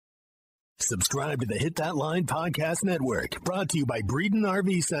Subscribe to the Hit That Line Podcast Network, brought to you by Breeden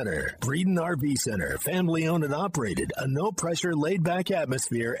RV Center. Breeden RV Center, family owned and operated, a no-pressure, laid-back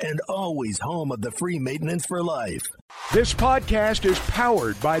atmosphere, and always home of the free maintenance for life. This podcast is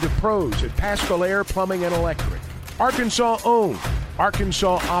powered by the pros at Paschal Air Plumbing and Electric. Arkansas owned,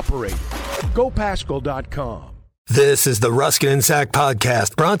 Arkansas operated. GoPaschal.com. This is the Ruskin and Sack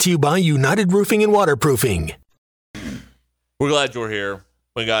Podcast, brought to you by United Roofing and Waterproofing. We're glad you're here.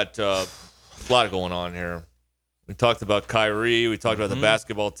 We got a lot going on here. We talked about Kyrie. We talked about the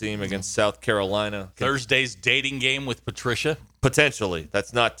basketball team against South Carolina. Thursday's dating game with Patricia. Potentially.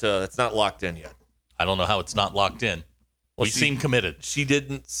 That's not locked in yet. I don't know how it's not locked in. Well, we seem committed. She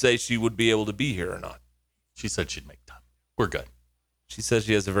didn't say she would be able to be here or not. She said she'd make time. We're good. She says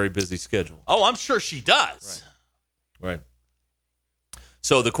she has a very busy schedule. Oh, I'm sure she does. Right.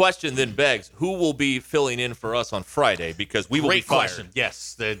 So the question then begs, who will be filling in for us on Friday? Because we will be fired. Question.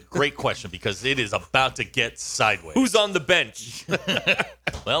 Yes, great question, because it is about to get sideways. Who's on the bench?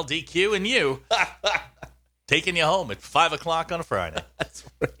 Well, DQ and you. Taking you home at 5 o'clock on a Friday. That's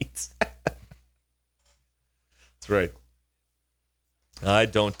right. That's right.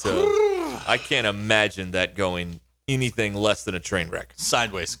 I can't imagine that going anything less than a train wreck.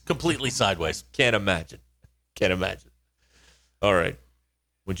 Sideways. Completely sideways. Can't imagine. All right.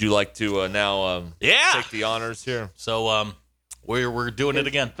 Would you like to now take the honors here? So we're doing it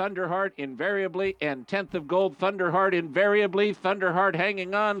again. Thunderheart invariably, and 10th of gold, Thunderheart invariably, Thunderheart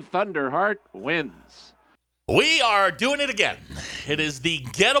hanging on, Thunderheart wins. We are doing it again. It is the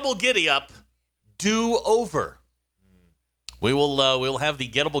Gettable Giddy Up do-over. We'll have the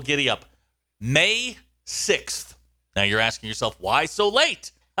Gettable Giddy Up May 6th. Now you're asking yourself, why so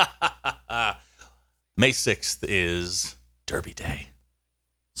late? May 6th is Derby Day.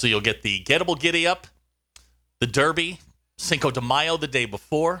 So you'll get the Gettable Giddy Up, the Derby, Cinco de Mayo the day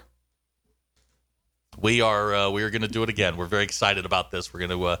before. We are going to do it again. We're very excited about this. We're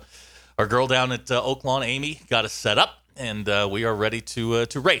going to our girl down at Oak Lawn, Amy, got us set up, and we are ready to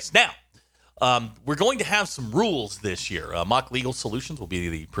race. Now, we're going to have some rules this year. Mock Legal Solutions will be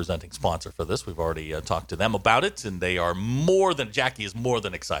the presenting sponsor for this. We've already talked to them about it, and they are Jackie is more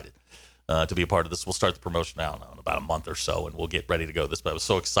than excited to be a part of this. We'll start the promotion now in about a month or so, and we'll get ready to go. But I was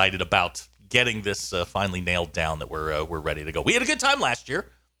so excited about getting this finally nailed down that we're ready to go. We had a good time last year.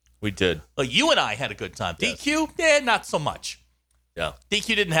 We did. You and I had a good time. Yes. DQ, not so much. Yeah. DQ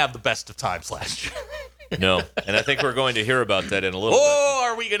didn't have the best of times last year. No, and I think we're going to hear about that in a little bit. Oh,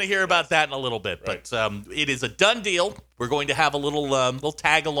 are we going to hear about that in a little bit? Right. But it is a done deal. We're going to have a little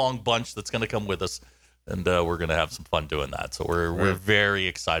tag-along bunch that's going to come with us. And we're going to have some fun doing that. So we're very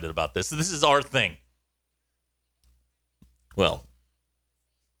excited about this. This is our thing. Well,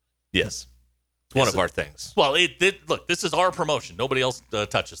 yes. It's one of our things. Well, look, this is our promotion. Nobody else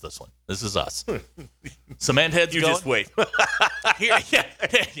touches this one. This is us. Cement heads going. Just wait. Yeah,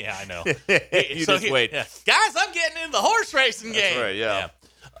 I know. Wait. Yeah. Guys, I'm getting in the horse racing game. That's right,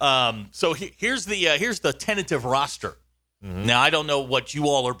 yeah. So here's the tentative roster. Mm-hmm. Now, I don't know what you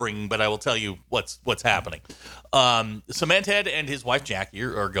all are bringing, but I will tell you what's happening. Cementhead and his wife, Jackie,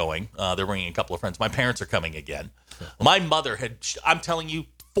 are going. They're bringing a couple of friends. My parents are coming again. My mother I'm telling you,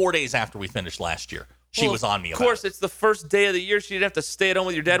 4 days after we finished last year, she was on me about it. Of course, it's the first day of the year. She didn't have to stay at home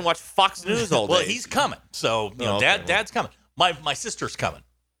with your dad and watch Fox News all day. Well, he's coming. So, Dad's coming. My sister's coming.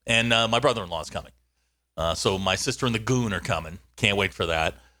 And my brother-in-law's coming. So my sister and the goon are coming. Can't wait for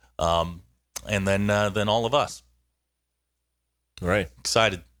that. And then all of us. Right.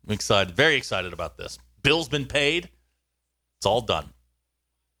 Excited. I'm excited. Very excited about this. Bill's been paid. It's all done.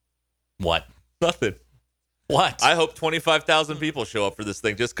 What? Nothing. What? I hope 25,000 people show up for this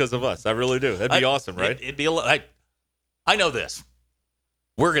thing just because of us. I really do. That'd be awesome, right? It'd be I know this.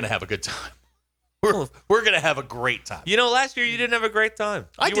 We're going to have a good time. We're going to have a great time. You know, last year you didn't have a great time.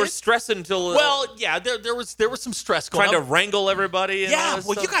 You were stressing until... Well, yeah, there was some stress going on. Trying to wrangle everybody and all this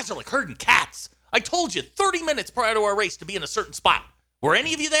stuff. You guys are like herding cats. I told you 30 minutes prior to our race to be in a certain spot. Were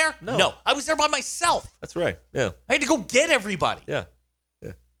any of you there? No. I was there by myself. That's right. Yeah. I had to go get everybody. Yeah.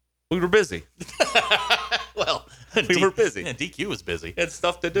 We were busy. Well, we were busy. Yeah, DQ was busy. Had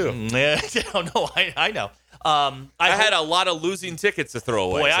stuff to do. Yeah, no, I know. I had a lot of losing tickets to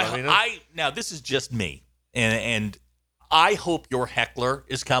throw away. Boy, now this is just me, and I hope your heckler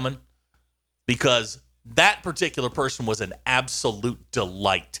is coming, because that particular person was an absolute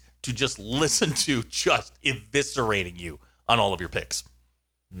delight to just listen to, just eviscerating you on all of your picks.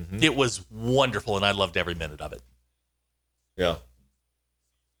 Mm-hmm. It was wonderful, and I loved every minute of it. Yeah.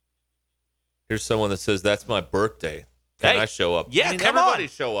 Here's someone that says, that's my birthday. Can I show up? Yeah, come everybody on.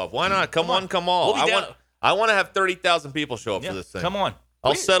 show up. Why not? Come on, come all. We'll I want to have 30,000 people show up for this thing. Come on.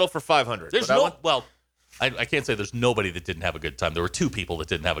 I'll settle for 500. There's well, I can't say there's nobody that didn't have a good time. There were 2 people that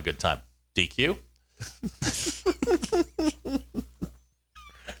didn't have a good time. DQ?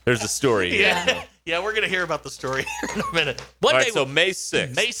 There's a story. Yeah, we're going to hear about the story here in a minute. All right, so May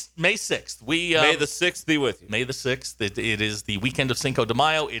 6th. May 6th. May the 6th be with you. May the 6th. It is the weekend of Cinco de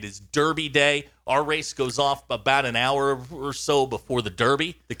Mayo. It is Derby Day. Our race goes off about an hour or so before the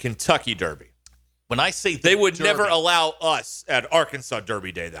Derby. The Kentucky Derby. When I say they would never allow us at Arkansas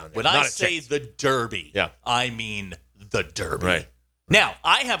Derby Day down there. When I say the Derby, I mean the Derby. Right. Now,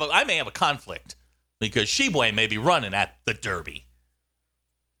 I may have a conflict because Sheboy may be running at the Derby.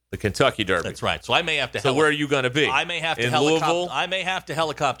 The Kentucky Derby. That's right. So I may have to. So where are you going to be? I may have to Louisville? I may have to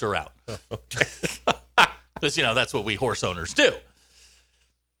helicopter out. Because that's what we horse owners do.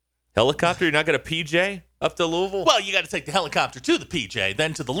 Helicopter? You're not going to PJ up to Louisville? Well, you got to take the helicopter to the PJ,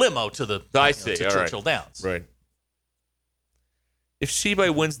 then to the limo to the to Churchill Downs. Right. If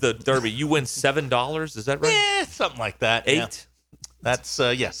Sheba wins the Derby, you win $7. Is that right? Something like that. 8. Yeah. That's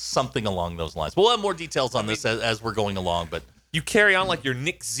yes, something along those lines. We'll have more details on this as we're going along, but. You carry on like you're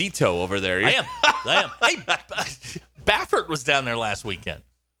Nick Zito over there. I am. Hey, Baffert was down there last weekend.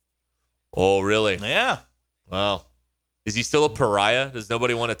 Oh, really? Yeah. Wow. Is he still a pariah? Does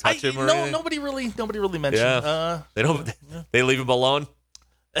nobody want to touch him or anything? Nobody really mentioned. Yeah. They don't. They leave him alone.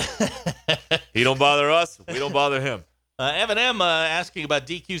 He don't bother us. We don't bother him. Evan M asking about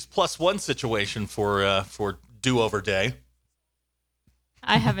DQ's +1 situation for do-over day.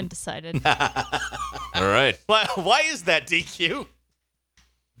 I haven't decided. All right. Why is that, DQ? Do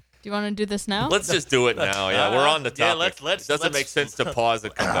you want to do this now? Let's just do it now. Yeah, we're on the topic. Yeah, it doesn't make sense to pause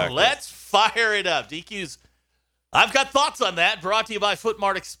and come back. Let's fire it up. DQ's. I've got thoughts on that. Brought to you by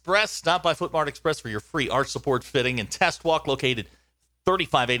Footmart Express. Stop by Footmart Express for your free arch support fitting and test walk located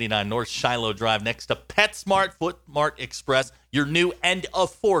 3589 North Shiloh Drive next to PetSmart. Footmart Express, your new and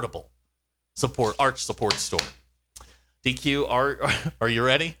affordable arch support store. DQ, are you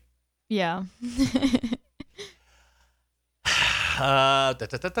ready? Yeah.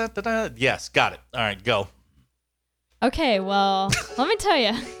 Yes, got it. All right, go. Okay, well, let me tell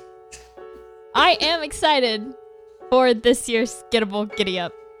you. I am excited for this year's Gettable Giddy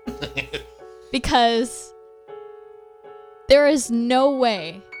Up. Because there is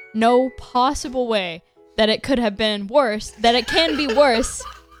no possible way that it could have been worse, that it can be worse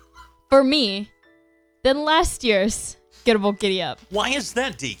for me than last year's Gettable Giddy Up. Why is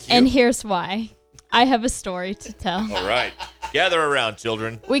that, DQ? And here's why. I have a story to tell. All right. Gather around,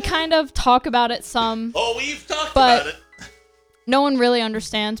 children. We kind of talk about it some. Oh, we've talked about it. No one really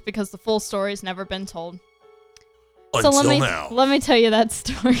understands because the full story's never been told. Until now. Let me tell you that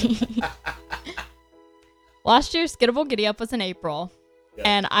story. Last year's Gettable Giddy Up was in April,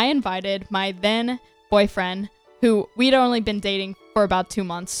 and I invited my then boyfriend, who we'd only been dating for about 2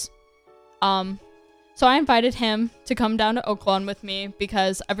 months. So I invited him to come down to Oaklawn with me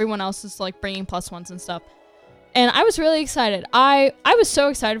because everyone else is like bringing +1s and stuff. And I was really excited. I was so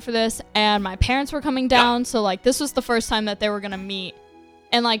excited for this, and my parents were coming down, so like this was the first time that they were going to meet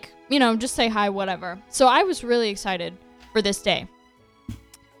and like, just say hi, whatever. So I was really excited for this day.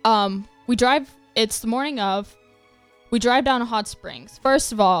 It's the morning of, we drive down to Hot Springs.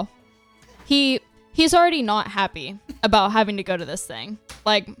 First of all, he's already not happy about having to go to this thing.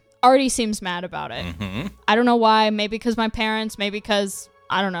 Like, already seems mad about it. Mm-hmm. I don't know why. Maybe because my parents. Maybe because,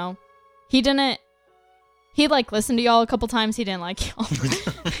 I don't know. He listened to y'all a couple times. He didn't like y'all.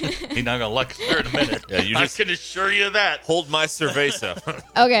 He's not going to like us here in a minute. Yeah, I can assure you that. Hold my cerveza.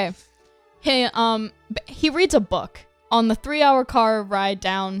 Okay. He reads a book on the 3-hour car ride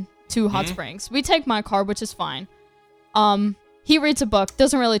down to Hot Springs. We take my car, which is fine. He reads a book,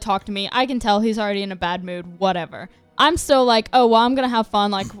 doesn't really talk to me. I can tell he's already in a bad mood, whatever. I'm still like, oh, well, I'm going to have fun.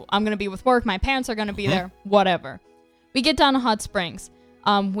 Like, I'm going to be with work. My parents are going to be there, whatever. We get down to Hot Springs.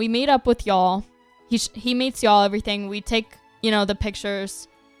 We meet up with y'all. He meets y'all, everything. We take, the pictures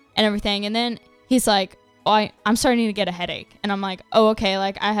and everything. And then he's like, oh, I'm starting to get a headache. And I'm like, oh, okay.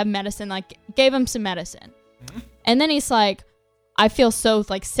 Like, I have medicine. Like, gave him some medicine. And then he's like, I feel so,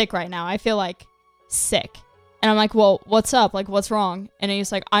 like, sick right now. I feel, like, sick. And I'm like, well, what's up? Like, what's wrong? And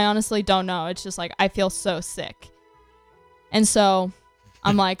he's like, I honestly don't know. It's just, like, I feel so sick. And so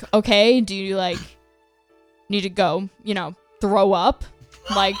I'm like, okay, do you, like, need to go, throw up?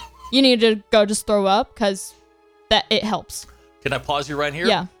 Like, you need to go just throw up because it helps. Can I pause you right here?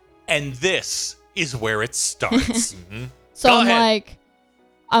 Yeah. And this is where it starts. So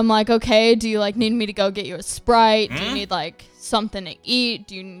I'm like, okay, do you, like, need me to go get you a Sprite? Do you need, like, something to eat?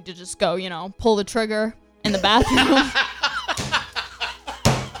 Do you need to just go, pull the trigger in the bathroom?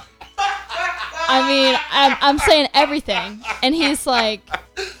 I mean, I'm saying everything. And he's like,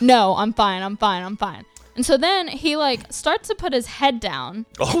 no, I'm fine. And so then he like starts to put his head down.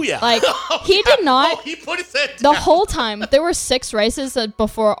 Oh yeah. Like he did not. Oh, he put his head The down. whole time, there were 6 races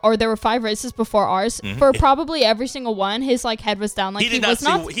before, or there were 5 races before ours. For probably every single one, his like head was down. Like he did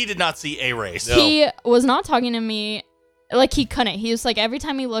not see a race. No. he was not talking to me. Like he couldn't. He was like every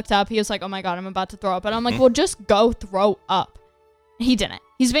time he looked up, he was like, "Oh my god, I'm about to throw up." And I'm like, "Well, just go throw up." He didn't.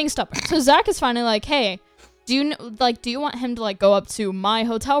 He's being stubborn. So Zach is finally like, "Hey, do you want him to like go up to my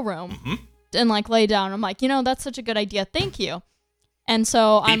hotel room and like lay down?" I'm like, "That's such a good idea. Thank you." And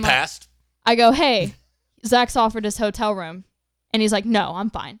so He I'm passed. I go, "Hey, Zach's offered his hotel room," and he's like, "No, I'm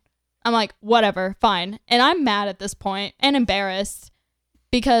fine." I'm like, "Whatever, fine." And I'm mad at this point and embarrassed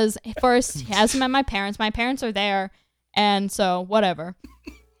because first he hasn't met my parents. My parents are there, and so whatever.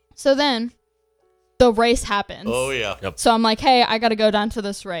 So then the race happens. Oh yeah. So I'm like, "Hey, I got to go down to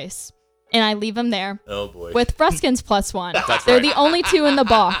this race." And I leave him there Oh boy. with Freskins +1. That's They're right. the only 2 in the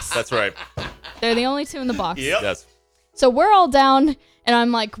box. That's right. They're the only 2 in the box. Yep. Yes. So we're all down, and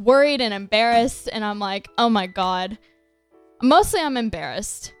I'm like worried and embarrassed, and I'm like, oh my god. Mostly I'm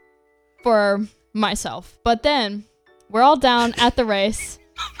embarrassed for myself. But then we're all down at the race.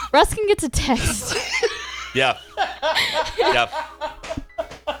 Ruskin gets a text. Yeah. Yeah.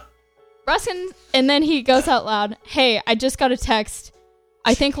 Ruskin, and then he goes out loud, "Hey, I just got a text.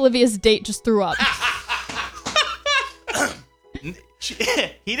 I think Olivia's date just threw up."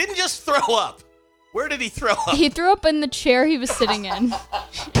 He didn't just throw up. Where did he throw up? He threw up in the chair he was sitting in.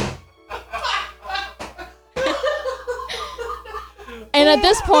 And at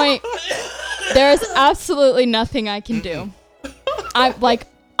this point, there is absolutely nothing I can do.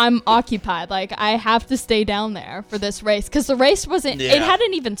 I'm occupied. Like, I have to stay down there for this race because the race wasn't, Yeah. it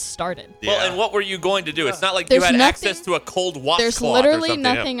hadn't even started. Well, and what were you going to do? It's not like There's you had nothing- access to a cold washcloth. There's or literally something.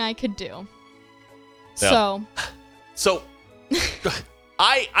 Yeah. nothing I could do. Yeah. So, So,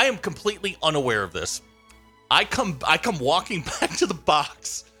 I am completely unaware of this. I come walking back to the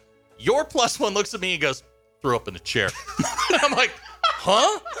box. Your +1 looks at me and goes, "Threw up in the chair." I'm like,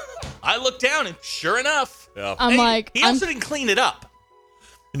 "Huh?" I look down and sure enough, Yeah. I'm like, he also didn't clean it up.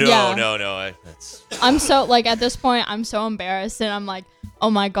 No, Yeah. no. That's I'm so, like, at this point, I'm so embarrassed, and I'm like, oh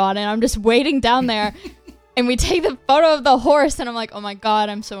my god, and I'm just waiting down there, and we take the photo of the horse, and I'm like, oh my god,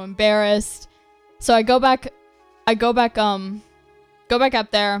 I'm so embarrassed. So I go back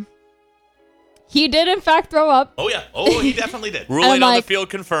up there. He did, in fact, throw up. Oh yeah. Oh, he definitely did. ruling on like- the field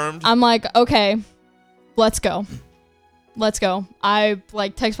confirmed. I'm like, okay, let's go. I,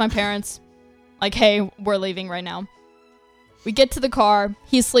 like, text my parents, like, hey, we're leaving right now. We get to the car.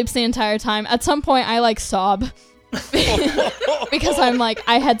 He sleeps the entire time. At some point, I, like, sob. Because I'm like,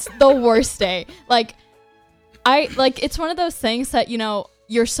 I had the worst day. Like, it's one of those things that,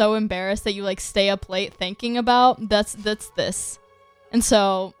 you're so embarrassed that you, like, stay up late thinking about. That's this. And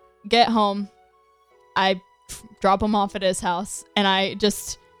so, get home. I drop him off at his house. And I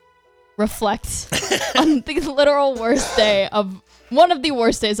just reflect on the literal worst day of one of the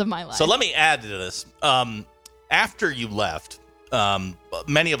worst days of my life. So let me add to this. After you left,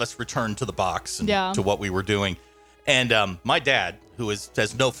 many of us returned to the box and Yeah. to what we were doing. And my dad, who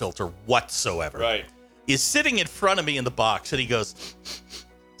has no filter whatsoever, Right. is sitting in front of me in the box, and he goes,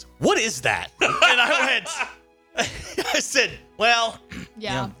 "What is that?" And I went, I said, well,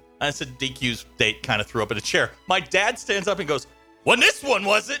 Yeah. I said, DQ's date kind of threw up in a chair. My dad stands up and goes, "Well, this one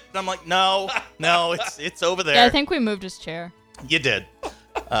was it?" And I'm like, no, it's over there. Yeah, I think we moved his chair. You did.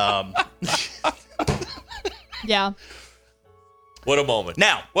 Yeah. What a moment.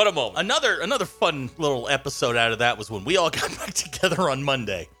 Now, What a moment. another fun little episode out of that was when we all got back together on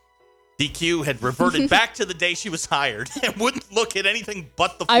Monday. DQ had reverted back to the day she was hired and wouldn't look at anything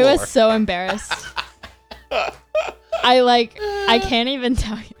but the floor. I was so embarrassed. I can't even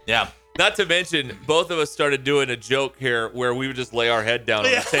tell you. Yeah. Not to mention, both of us started doing a joke here where we would just lay our head down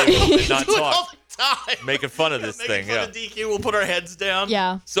on Yeah. the table and not Do it all talk, the time. making fun of this Making thing. fun Yeah. of DQ. We'll put our heads down.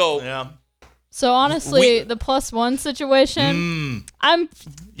 Yeah. So Yeah. So honestly, the +1 situation,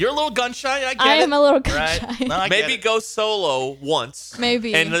 You're a little gun shy. I get I it. am a little gun Right? shy. No, I get maybe it. go solo once.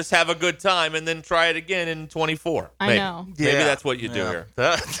 Maybe. And let's have a good time and then try it again in 24. I Maybe. know. Maybe Yeah. that's what you do Yeah. here.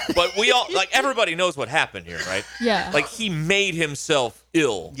 But we all, like, everybody knows what happened here, right? Yeah. Like, he made himself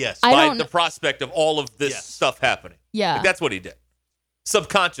ill Yes. I by don't- the prospect of all of this Yes. stuff happening. Yeah. Like, that's what he did.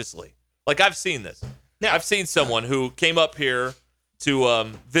 Subconsciously. Like, I've seen this. Now- I've seen someone who came up here to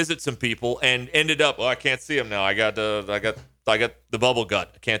visit some people and ended up, I can't see him now. I got the bubble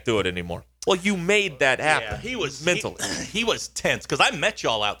gut. I can't do it anymore. Well, you made that happen. Yeah, he was mentally. He was tense because I met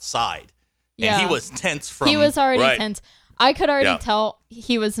y'all outside, Yeah. and he was tense from. He was already Right. tense. I could already Yeah. tell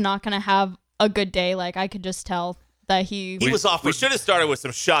he was not going to have a good day. Like I could just tell that he was offered. We should have started with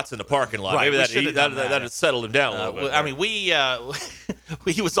some shots in the parking lot. Right, Maybe we should have done that. that'd settle him down a little bit. I mean,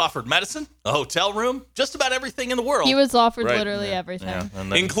 he was offered medicine, a hotel room, just about everything in the world. He was offered Right. literally everything. Yeah,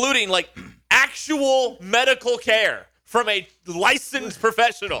 and then, including like actual medical care from a licensed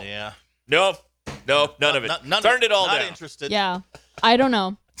professional. yeah. No, none of it. Turned it all not down. interested. Yeah. I don't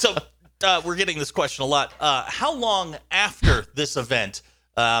know. So we're getting this question a lot. How long after this event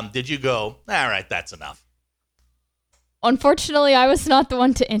did you go, all right, that's enough? Unfortunately, I was not the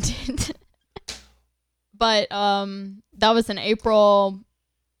one to end it. But that was in April.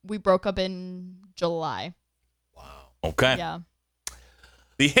 We broke up in July. Okay. Yeah.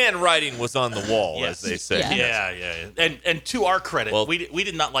 The handwriting was on the wall, Yes. as they say. Yeah. Yeah. And to our credit, Well- we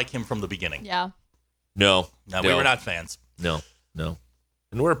did not like him from the beginning. Yeah. No, We were not fans. No.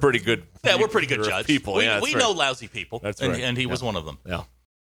 And we're pretty good. Yeah, we're pretty good judge. people. We, yeah, that's we right. know lousy people. That's and, right. and he was Yeah. one of them. Yeah.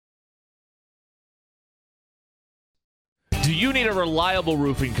 Do you need a reliable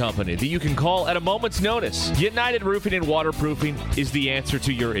roofing company that you can call at a moment's notice? United Roofing and Waterproofing is the answer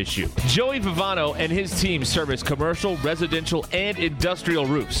to your issue. Joey Vivano and his team service commercial, residential, and industrial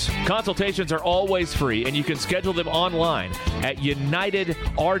roofs. Consultations are always free, and you can schedule them online at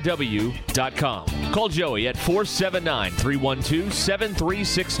unitedrw.com. Call Joey at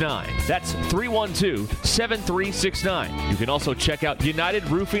 479-312-7369. That's 312-7369. You can also check out United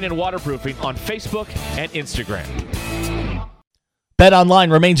Roofing and Waterproofing on Facebook and Instagram.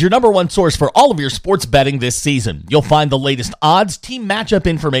 BetOnline remains your number one source for all of your sports betting this season. You'll find the latest odds, team matchup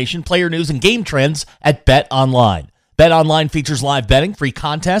information, player news, and game trends at BetOnline. BetOnline features live betting, free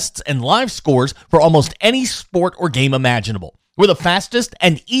contests, and live scores for almost any sport or game imaginable. We're the fastest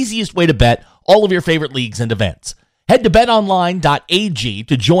and easiest way to bet all of your favorite leagues and events. Head to betonline.ag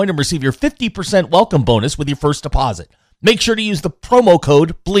to join and receive your 50% welcome bonus with your first deposit. Make sure to use the promo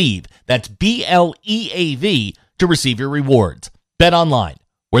code BLEAV, that's BLEAV, to receive your rewards. Bet Online,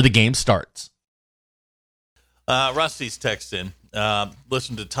 where the game starts. Rusty's text in.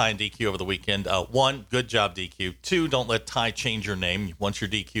 Listen to Ty and DQ over the weekend. 1, good job, DQ. 2, don't let Ty change your name. Once you're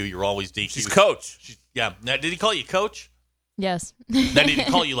DQ, you're always DQ. She's coach. Yeah. Now, did he call you coach? Yes. Now, did he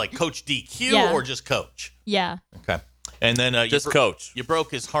call you like Coach DQ Yeah. or just coach? Yeah. Okay. And then Just coach. You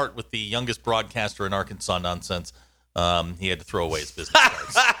broke his heart with the youngest broadcaster in Arkansas nonsense. He had to throw away his business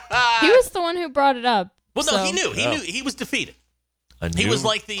cards. He was the one who brought it up. Well, no, so- he knew. He knew he was defeated. He was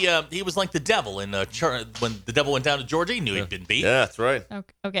like the devil in when the devil went down to Georgia. He knew he'd been beat. Yeah, that's right.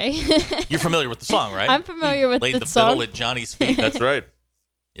 Okay. You're familiar with the song, right? I'm familiar with Laid the the song. fiddle at Johnny's feet. That's right.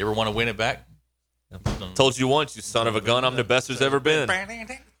 You ever want to win it back? Told you once, you son of a gun, I'm the best there's ever been.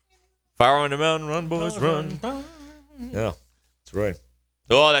 Fire on the mountain, run, boys, run. Yeah, that's right.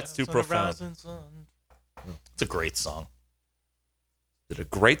 Oh, that's too profound. It's a great song. Is it a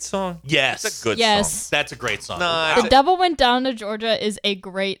great song? Yes. It's a good Yes. song. That's a great song. No, The Devil Went Down to Georgia is a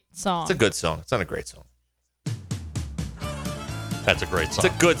great song. It's a good song. It's not a great song. That's a great It's song. a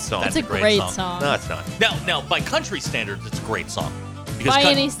good song. It's a great song. No, it's not. Now, by country standards, it's a great song. Because By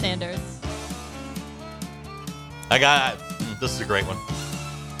coun- any standards. This is a great one.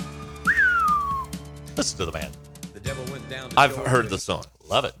 Listen to the band. I've heard the song.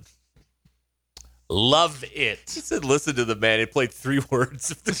 Love it. Love it. He said, listen to the man. It played 3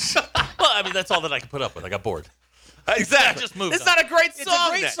 words of the song. Well, I mean, that's all that I could put up with. I got bored. Exactly. Just moved It's on. not a great song. It's a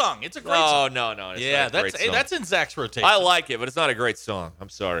great then. song. It's a great song. No. It's Yeah, not a great song. that's in Zach's rotation. I like it, but it's not a great song. I'm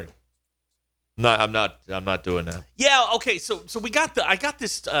sorry. I'm not doing that. Yeah. Okay. So I got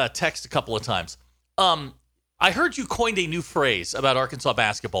this text a couple of times. I heard you coined a new phrase about Arkansas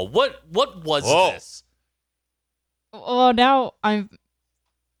basketball. What was this? Well, now I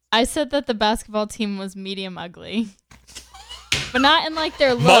said that the basketball team was medium ugly. But not in like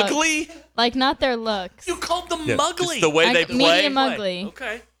their looks. Mugly? Like not their looks. You called them Yeah, mugly. just the way they Like play. medium ugly.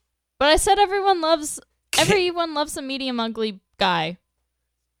 Okay. But I said everyone loves a medium ugly guy.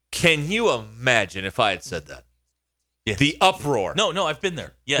 Can you imagine if I had said that? Yeah. The uproar. No, I've been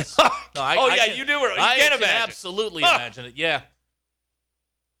there. Yes. No, You do. You I can can imagine. absolutely imagine it. Yeah.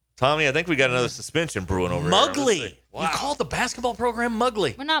 Tommy, I think we got another suspension brewing over here. Mugly. Let's see. You called the basketball program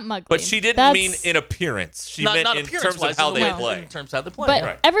mugly. We're not mugly. But she didn't That's- mean in appearance. She not meant in terms of appearance-wise, how in the they way- play. In terms of how they play. But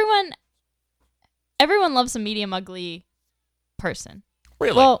Right. everyone loves a medium ugly person.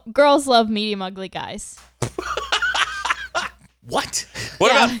 Really? Well, girls love medium ugly guys. what?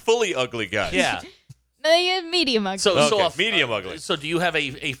 What Yeah. about fully ugly guys? Yeah. They medium ugly. So, Okay, medium ugly. So, do you have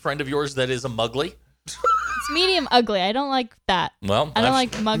a friend of yours that is a mugly? It's medium ugly. I don't like that. Well, I don't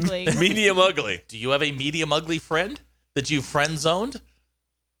like mugly. Medium ugly. Do you have a medium ugly friend that you friend zoned?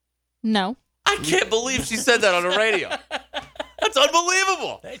 No. I can't believe she said that on the radio. That's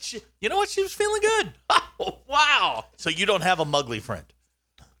unbelievable. You know what? She was feeling good. Oh, wow. So you don't have a mugly friend.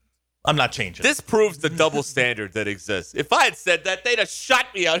 I'm not changing. This proves the double standard that exists. If I had said that, they'd have shot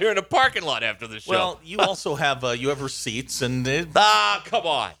me out here in the parking lot after the show. Well, you also have you have receipts, and come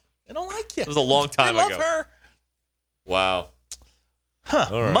on. I don't like you. It was a long time I ago. love her. Wow. Huh?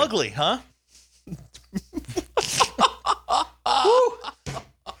 All right. Mugly, huh?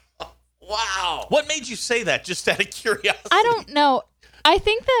 Wow. What made you say that? Just out of curiosity. I don't know. I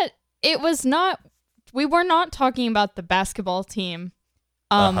think that it was not. We were not talking about the basketball team.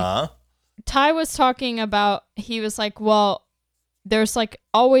 Ty was talking about. He was like, well, there's like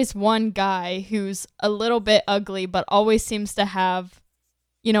always one guy who's a little bit ugly, but always seems to have,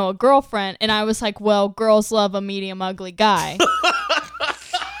 a girlfriend. And I was like, well, girls love a medium ugly guy.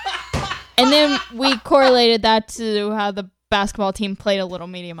 And then we correlated that to how the basketball team played a little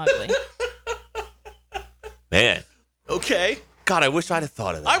medium ugly. Man. Okay. God, I wish I'd have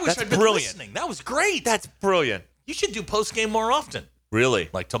thought of that. I wish That's I'd been brilliant. listening. That was great. That's brilliant. You should do post game more often, Really?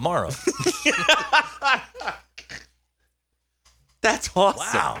 like tomorrow. That's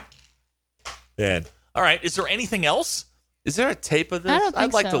awesome. Wow. Man. All right. Is there anything else? Is there a tape of this? I don't think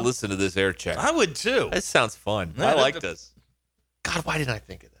I'd like so. to listen to this air check. I would too. This sounds fun. Yeah, I like this. God, why didn't I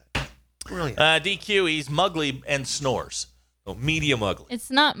think of that? Brilliant. DQ, he's mugly and snores. Oh, medium ugly. It's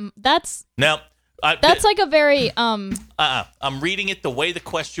not. That's Now, that's like a very I'm reading it the way the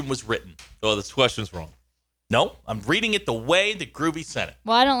question was written. Oh, this question's wrong. No, I'm reading it the way that Groovy sent it.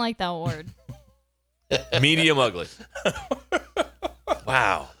 Well, I don't like that word. Medium ugly.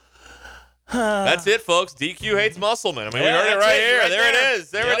 Wow. That's it, folks. DQ hates Musselman. I mean, we Yeah, heard it that's right it, here. right There it there. is.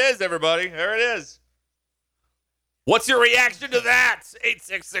 There Yep. it is, everybody. There it is. What's your reaction to that?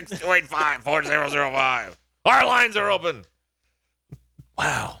 866-285-4005. Our lines are open.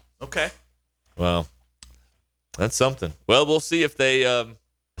 Wow. Okay. Well, that's something. Well, we'll see if they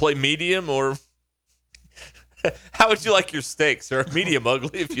play medium or... How would you like your steak, sir? Medium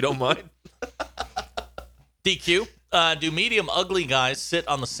ugly, if you don't mind. DQ, do medium ugly guys sit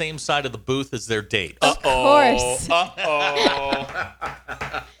on the same side of the booth as their date? Of course.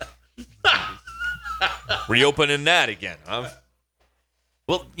 Reopening that again, huh?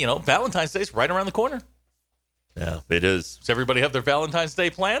 Well, Valentine's Day's right around the corner. Yeah, it is. Does everybody have their Valentine's Day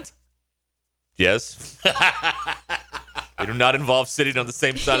planned? Yes. They do not involve sitting on the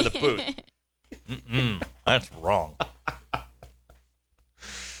same side of the booth. That's wrong.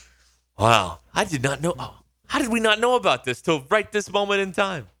 Wow. I did not know. Oh, how did we not know about this till right this moment in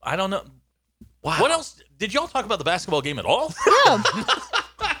time? I don't know. Wow. What else? Did y'all talk about the basketball game at all? Yeah.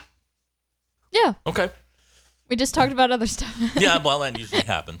 Yeah. Okay. We just talked about other stuff. Yeah, well, that usually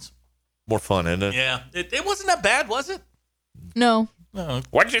happens. More fun, isn't it? Yeah. It wasn't that bad, was it? No. No.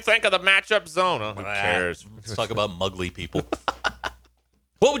 What did you think of the matchup zone? Who cares? Let's talk about mugly people.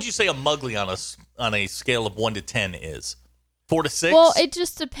 What would you say a mugly on a scale of 1 to 10 is? 4 to 6? Well, it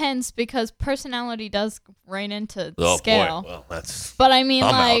just depends because personality does reign into the scale. Boy. Well, that's... But I mean,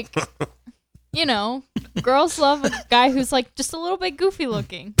 I'm like, girls love a guy who's like just a little bit goofy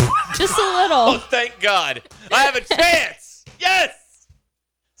looking. Just a little. Oh, thank God. I have a chance. Yes.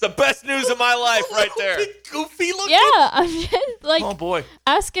 It's the best news of my life right there. Goofy looking? Yeah. I'm just like, Oh, boy.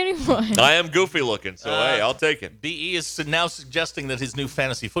 ask anyone. I am goofy looking, so hey, I'll take it. BE is now suggesting that his new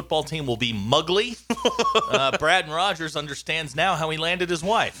fantasy football team will be mugly. Brad Rogers understands now how he landed his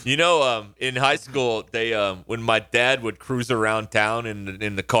wife. In high school, they when my dad would cruise around town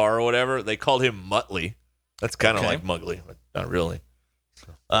in the car or whatever, they called him Muttley. That's kind of Okay. like Mugly, but not really.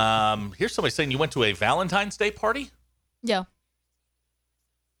 Here's somebody saying you went to a Valentine's Day party? Yeah.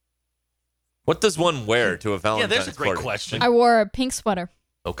 What does one wear to a Valentine's Yeah, there's a great party? question. I wore a pink sweater.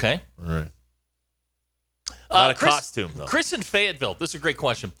 Okay. All right. Not a costume, though. Chris in Fayetteville, this is a great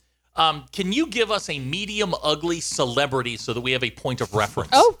question. Can you give us a medium ugly celebrity so that we have a point of reference?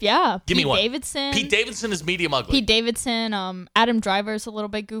 Oh, yeah. Give me Pete one. Davidson. Pete Davidson is medium ugly. Pete Davidson. Adam Driver's a little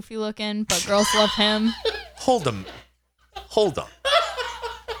bit goofy looking, but girls love him. Hold on.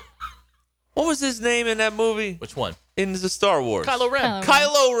 What was his name in that movie? Which one? In the Star Wars. Kylo Ren.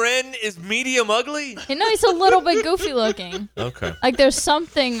 Kylo Ren is medium ugly? He's a little bit goofy looking. Okay. Like there's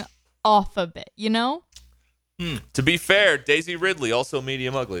something off a bit, To be fair, Daisy Ridley also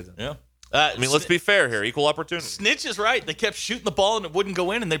medium ugly. Then. Yeah. I mean, let's be fair here. Equal opportunity. Snitch is right. They kept shooting the ball and it wouldn't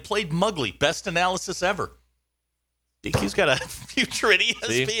go in, and they played mugly. Best analysis ever. DQ's got a future at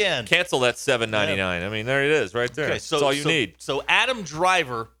See? ESPN. Cancel that $7.99. I mean, there it is, right there. Okay, so That's all you need. So Adam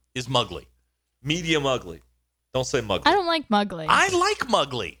Driver is mugly. Medium ugly. Don't say mugly. I don't like mugly. I like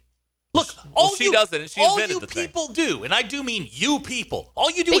mugly. Look, all she you, doesn't, and she all invented you the thing. people do, and I do mean you people, all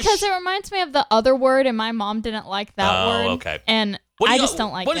you do Because is... it reminds me of the other word, and my mom didn't like that word. Okay. And I just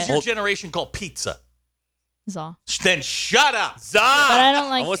don't like What it. does your generation call pizza? Za. Then shut up. Za! But I don't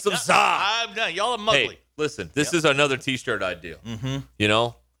like I want some za. I'm done. Y'all are muggly. Hey, listen, this is another T-shirt idea. Mm-hmm. You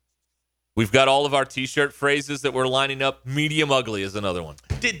know, we've got all of our T-shirt phrases that we're lining up. Medium ugly is another one.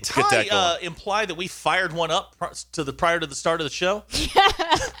 Did Let's get that Ty going. imply that we fired one up prior to the start of the show?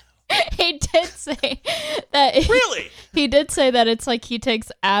 He did say that. Really? He did say that it's like he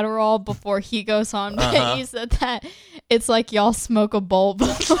takes Adderall before he goes on. But he said that it's like y'all smoke a bowl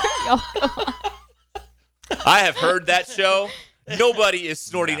before y'all go on. I have heard that show. Nobody is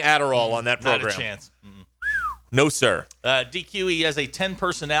snorting Adderall on that program. Not a chance. No, sir. DQ, he has a 10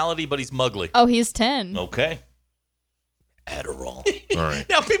 personality, but he's muggly. Oh, he's 10. Okay. Adderall. All right.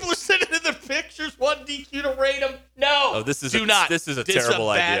 Now people are sending in their pictures. Want DQ to rate them? No. Oh, this is Do a not. terrible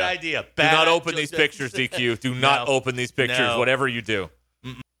bad idea. idea. Do not open these pictures, DQ. Do not open these pictures. No. Whatever you do.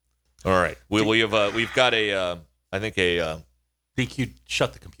 All right. We've got a I think a DQ,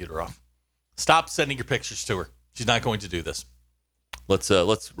 shut the computer off. Stop sending your pictures to her. She's not going to do this.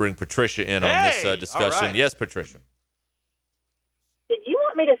 let's bring Patricia in on this Hey, discussion. all right. Yes, Patricia. Did you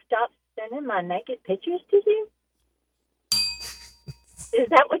want me to stop sending my naked pictures to you? Is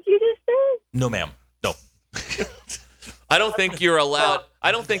that what you just said? No, ma'am. No. I don't think you're allowed.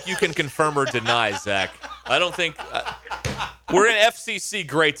 I don't think you can confirm or deny, Zach. I don't think we're in FCC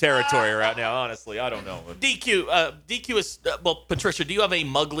gray territory right now. Honestly, I don't know. DQ is Patricia, do you have a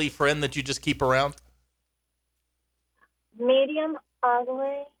muggly friend that you just keep around? Medium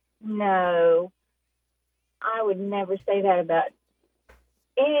ugly? No. I would never say that about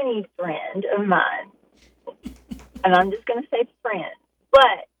any friend of mine. And I'm just going to say friend.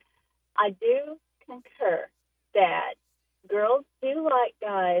 But I do concur that girls do like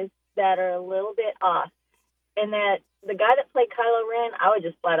guys that are a little bit off. And that the guy that played Kylo Ren, I would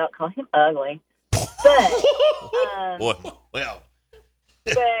just flat out call him ugly. But, Well, but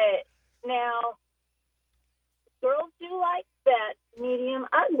now, girls do like that medium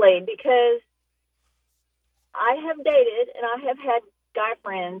ugly because I have dated and I have had guy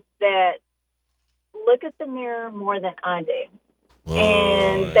friends that look at the mirror more than I do.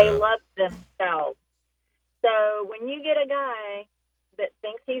 And they love themselves. So when you get a guy that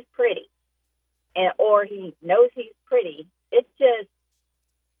thinks he's pretty, or he knows he's pretty, it just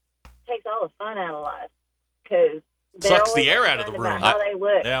takes all the fun out of life. Because Sucks the air out of the room. How they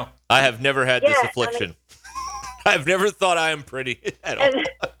look. Yeah. I have never had this Yeah, affliction. I've never thought I am pretty at all.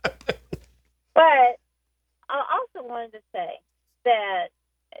 But I also wanted to say that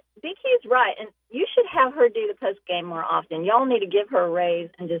DQ's right, and you should have her do the post game more often. Y'all need to give her a raise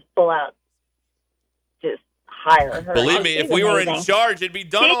and just pull out, just hire her. Believe me, She's if we were in amazing. charge, it'd be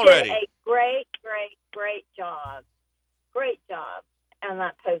done She already. did a great job. Great job on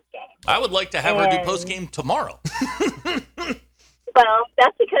that post game. I would like to have her do And- post game tomorrow. Well,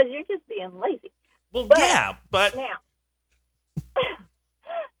 that's because you're just being lazy. Well, But- yeah, but Now,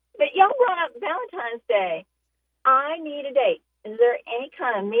 but y'all brought up Valentine's Day. I need a date. Is there any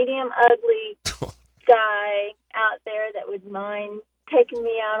kind of medium ugly guy out there that would mind taking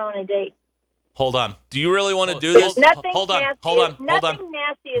me out on a date? hold on. Do you really want to do this? Nothing Hold on, nasty. hold on, hold Nothing on.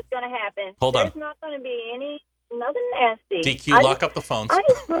 nasty is going to happen. Hold on. There's not going to be nothing nasty. DQ, lock up the phones. I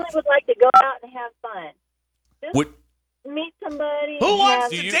just really would like to go out and have fun. Just Would- meet somebody. Who and wants have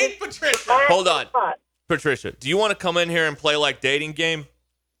to you- date Patricia? fun. Hold on. Fuck. Patricia, do you want to come in here and play like dating game?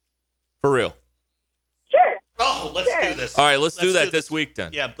 For real. Sure. Oh, let's Sure. do this. All right, let's do that this. this week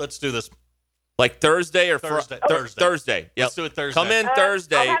then. Yeah, let's do this. Like Thursday or Thursday. Thursday. Yep. Let's do it Thursday. Come in I'll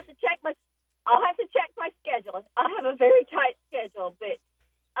Thursday. have to check my schedule. I have a very tight schedule, but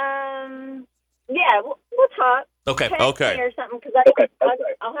yeah, we'll talk. Okay. Text Okay. me or something because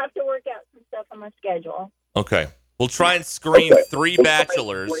I'll have to work out some stuff on my schedule. Okay. We'll try and screen 3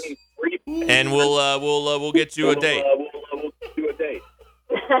 bachelors, and we'll get you a date.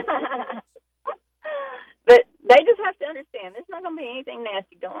 But they just have to understand there's not going to be anything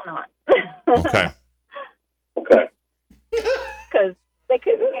nasty going on. Okay. Because they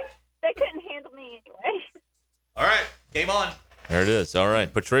couldn't handle me anyway. All right. Game on. There it is. All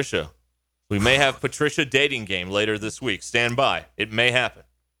right, Patricia. We may have Patricia dating game later this week. Stand by. It may happen.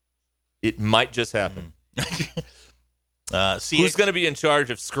 It might just happen. Who's going to be in charge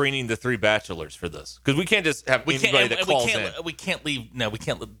of screening the 3 bachelors for this? Because we can't just have anybody that calls in. We can't leave. No, we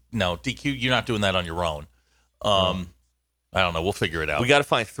can't. No, DQ, you're not doing that on your own. I don't know. We'll figure it out. We got to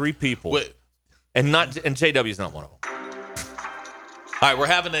find 3 people, Wait. and JW's not one of them. All right, we're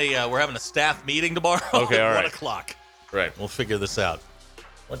having a staff meeting tomorrow. Okay, all at right. 1:00. Right. We'll figure this out.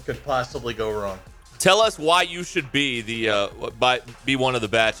 What could possibly go wrong? Tell us why you should be be one of the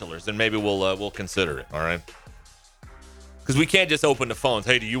bachelors, and maybe we'll consider it. All right. Because we can't just open the phones.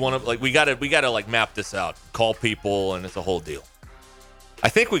 Hey, do you want to we gotta like map this out, call people, and it's a whole deal. I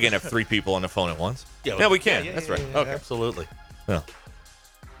think we can have 3 people on the phone at once. Yeah, we can. That's right. Okay, absolutely. Yeah,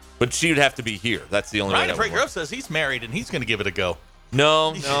 but she'd have to be here. That's the only way. Ryan Trey Grove says he's married and he's going to give it a go.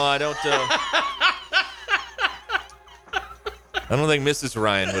 No, I don't. I don't think Mrs.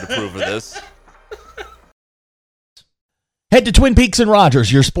 Ryan would approve of this. Head to Twin Peaks and Rogers,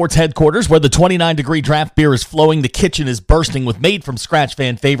 your sports headquarters, where the 29-degree draft beer is flowing, the kitchen is bursting with made-from-scratch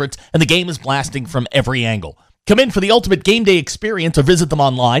fan favorites, and the game is blasting from every angle. Come in for the ultimate game day experience or visit them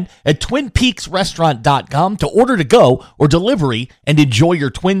online at TwinPeaksRestaurant.com to order to go or delivery and enjoy your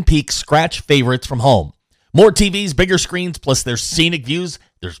Twin Peaks scratch favorites from home. More TVs, bigger screens, plus their scenic views.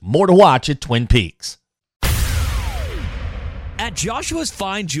 There's more to watch at Twin Peaks. At Joshua's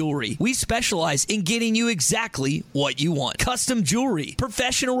Fine Jewelry, we specialize in getting you exactly what you want. Custom jewelry,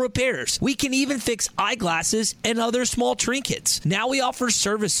 professional repairs. We can even fix eyeglasses and other small trinkets. Now we offer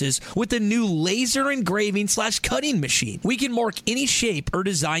services with a new laser engraving/cutting machine. We can mark any shape or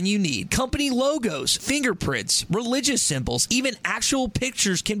design you need. Company logos, fingerprints, religious symbols, even actual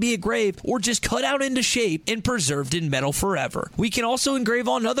pictures can be engraved or just cut out into shape and preserved in metal forever. We can also engrave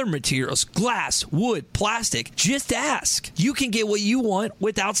on other materials, glass, wood, plastic. Just ask. You can get what you want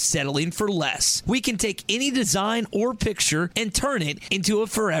without settling for less. We can take any design or picture and turn it into a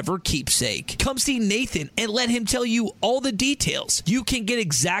forever keepsake. Come see Nathan and let him tell you all the details. You can get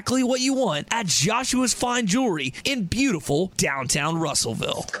exactly what you want at Joshua's Fine Jewelry in beautiful downtown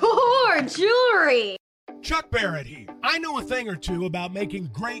Russellville. Core Jewelry. Chuck Barrett here. I know a thing or two about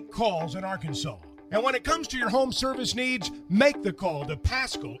making great calls in Arkansas. And when it comes to your home service needs, make the call to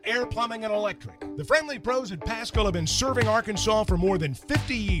Paschal Air Plumbing and Electric. The friendly pros at Paschal have been serving Arkansas for more than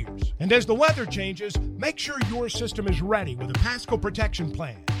 50 years. And as the weather changes, make sure your system is ready with a Paschal protection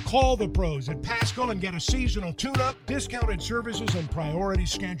plan. Call the pros at Paschal and get a seasonal tune-up, discounted services, and priority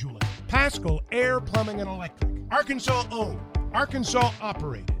scheduling. Paschal Air Plumbing and Electric. Arkansas owned. Arkansas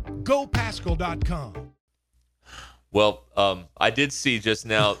operated. GoPaschal.com. Well, I did see just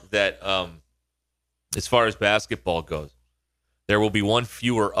now that as far as basketball goes, there will be one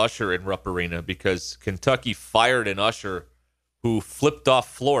fewer usher in Rupp Arena because Kentucky fired an usher who flipped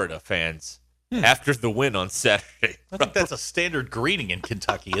off Florida fans after the win on Saturday. I think that's a standard greeting in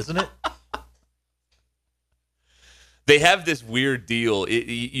Kentucky, isn't it? They have this weird deal.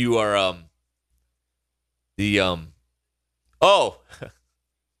 You are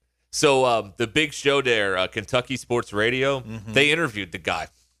So the big show there, Kentucky Sports Radio, they interviewed the guy.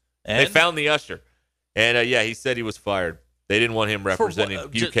 And? They found the usher. And, he said he was fired. They didn't want him representing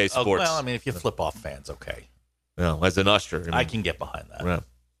UK sports. Well, I mean, if you flip off fans, okay. No, as an usher. I can get behind that. Yeah.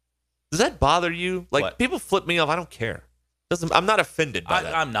 Does that bother you? Like, What? people flip me off. I don't care. I'm not offended by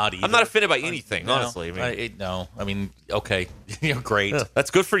that. I'm not either. I'm not offended by anything, No, honestly. I mean, okay. Great. Yeah,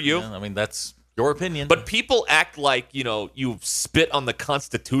 that's good for you. Yeah, I mean, that's your opinion. But people act like, you spit on the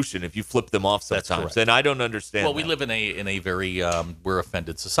Constitution if you flip them off That's sometimes. correct. And I don't understand well, we that. live in a very we're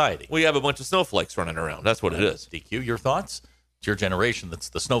offended society. We have a bunch of snowflakes running around. That's what it is. DQ, your thoughts? It's your generation that's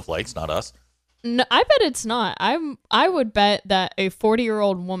the snowflakes, not us. No, I bet it's not. I would bet that a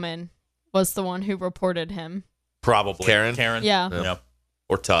 40-year-old woman was the one who reported him. Probably. Karen? Yeah. Yeah.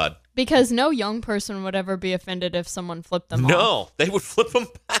 Or Todd. Because no young person would ever be offended if someone flipped them off. No, they would flip them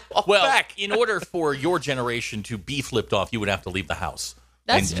back. In order for your generation to be flipped off, you would have to leave the house.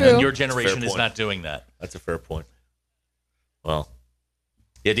 That's and, true. And your That's a fair generation is point. not doing that. That's a fair point. Well,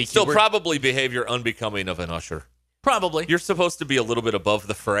 Yeah, DQ, still we're- probably behavior unbecoming of an usher. Probably. You're supposed to be a little bit above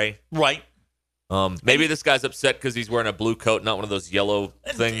the fray. Right. Maybe this guy's upset because he's wearing a blue coat, not one of those yellow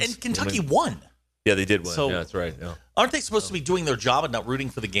things. And Kentucky won. Yeah, they did win. So- yeah, that's right. Yeah. Aren't they supposed to be doing their job and not rooting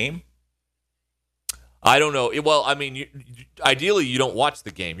for the game? I don't know. Well, I mean, ideally, you don't watch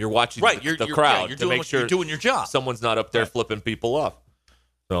the game. You're watching Right. the crowd you're to doing, make sure you're doing your job. someone's not up there flipping people off.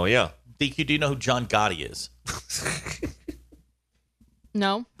 So, yeah. DQ, do you know who John Gotti is?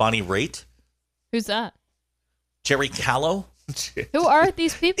 No. Bonnie Raitt? Who's that? Jerry Callow? Who are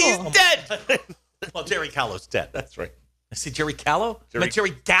these people? He's dead! Well, Jerry Callow's dead. That's right. I see Jerry Callow? Jerry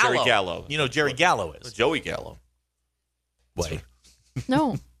Gallo. Jerry Gallo. You know Jerry Gallo is. Joey Gallo. Wait.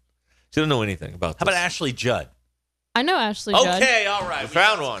 No. She doesn't know anything about How this. about Ashley Judd? I know Ashley Judd. Okay, all right. We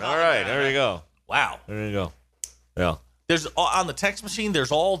found one. All right. There you go. Wow. There you go. Yeah. There's on the text machine,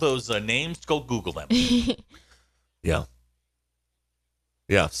 there's all those names. Go Google them. Yeah.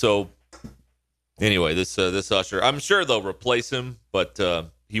 Yeah. So, anyway, this usher, I'm sure they'll replace him, but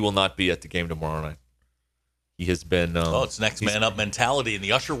he will not be at the game tomorrow night. He has been. It's next man up mentality in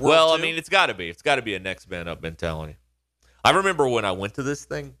the Usher world. Well, too. I mean, it's got to be. It's got to be a next man up mentality. I remember when I went to this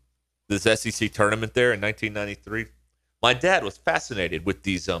SEC tournament there in 1993. My dad was fascinated with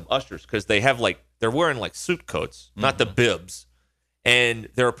these ushers because they're wearing like suit coats, not the bibs, and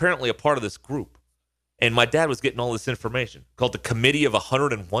they're apparently a part of this group. And my dad was getting all this information called the Committee of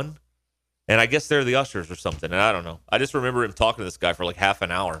 101, and I guess they're the ushers or something. And I don't know. I just remember him talking to this guy for like half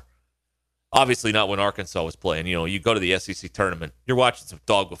an hour. Obviously not when Arkansas was playing. You know, you go to the SEC tournament, you're watching some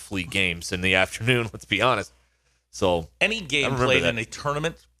dog with flea games in the afternoon. Let's be honest. So any game played in a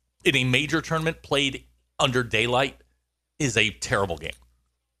tournament, in a major tournament, played under daylight, is a terrible game.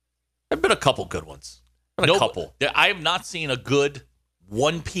 There have been a couple good ones. A couple. I have not seen a good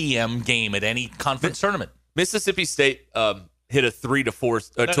 1 p.m. game at any conference tournament. Mississippi State hit a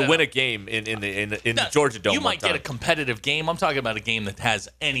 3-4 to win a game in the Georgia Dome. You might get a competitive game. I'm talking about a game that has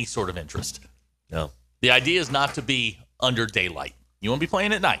any sort of interest. No. The idea is not to be under daylight. You want to be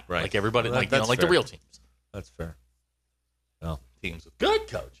playing at night, right? Like everybody, like the real teams. That's fair. No. Teams with good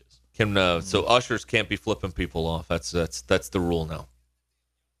coaches. So ushers can't be flipping people off. That's the rule now.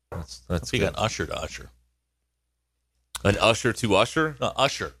 That's you got usher to usher. An usher to usher?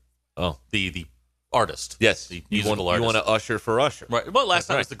 Usher. Oh, the artist. Yes, the musical artist. You want to usher for usher, right? Well, last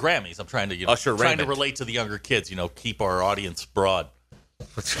time it was the Grammys. I'm trying to usher trying to relate to the younger kids. Keep our audience broad.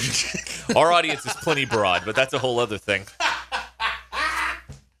 Our audience is plenty broad, but that's a whole other thing.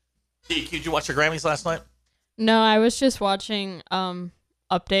 Did you watch the Grammys last night? No, I was just watching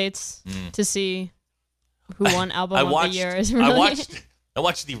updates to see who won album of the year. I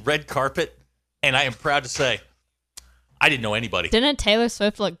watched the red carpet, and I am proud to say I didn't know anybody. Didn't Taylor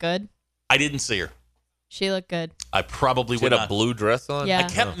Swift look good? I didn't see her. She looked good. I probably would. She had a blue dress on? Yeah. I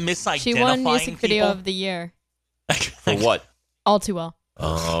kept misidentifying She won Music Video people. of the Year. For what? All Too Well.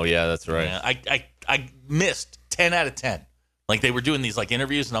 Oh, yeah, that's right. Yeah, I missed 10 out of 10. Like, they were doing these, like,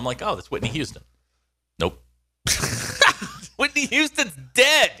 interviews, and I'm like, oh, that's Whitney Houston. Nope. Whitney Houston's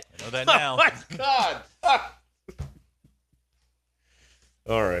dead. I know that now. Oh, my God.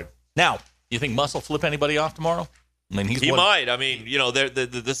 All right. Now, you think Muss will flip anybody off tomorrow? I mean, he might. I mean,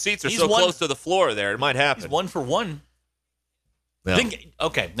 the seats are so close to the floor there. It might happen. He's 1 for 1. Yeah.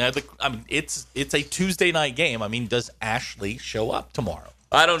 Okay. Now, it's a Tuesday night game. I mean, does Ashley show up tomorrow?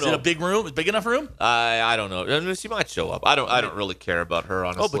 I don't know. Is it a big room? Big enough room? I don't know. I mean, she might show up. I don't really care about her,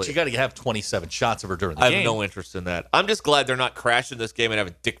 honestly. Oh, but you got to have 27 shots of her during the game. I have no interest in that. I'm just glad they're not crashing this game and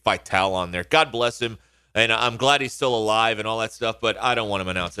having Dick Vitale on there. God bless him. And I'm glad he's still alive and all that stuff, but I don't want him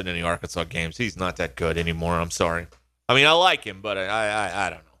announcing any Arkansas games. He's not that good anymore. I'm sorry. I mean, I like him, but I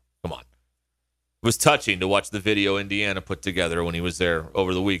don't know. Come on. It was touching to watch the video Indiana put together when he was there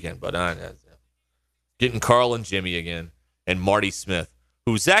over the weekend, but getting Carl and Jimmy again and Marty Smith,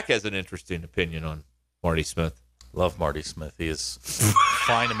 who Zach has an interesting opinion on Marty Smith. Love Marty Smith. He is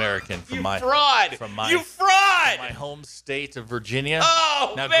fine American from my home state of Virginia.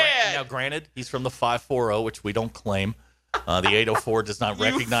 Oh, man. Now, granted, he's from the 540, which we don't claim. The 804 does not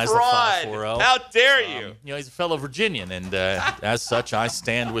recognize the 540. How dare you? He's a fellow Virginian, and as such, I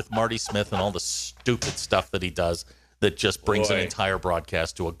stand with Marty Smith and all the stupid stuff that he does that just brings an entire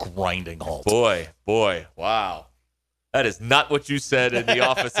broadcast to a grinding halt. Boy, wow. That is not what you said in the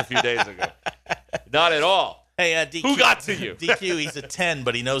office a few days ago. Not at all. Hey, DQ. Who got to you? DQ, he's a 10,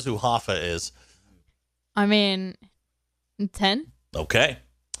 but he knows who Hoffa is. I mean, 10? Okay.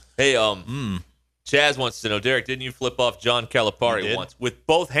 Hey, Chaz wants to know, Derek, didn't you flip off John Calipari once with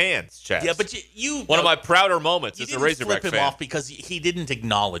both hands, Chaz? Yeah, but you one of my prouder moments as a Razorback flip him fan. off because he didn't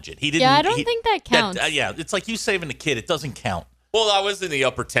acknowledge it. He didn't. Yeah, I don't think that counts. It's like you saving a kid. It doesn't count. Well, I was in the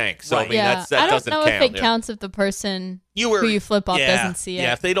upper tank, so Right. I mean that I don't doesn't know count. if it counts if the person who you flip off Yeah. doesn't see it.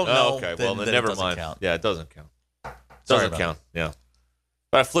 Yeah, if they don't know, okay, then then it never doesn't mind. count. Yeah, it doesn't count. Sorry Doesn't about count. Yeah,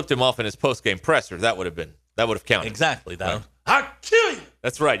 but I flipped him off in his post-game presser. That would have counted. Exactly. Right. I'll kill you.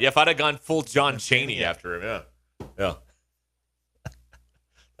 That's right. Yeah, if I'd have gone full John Chaney after him, yeah,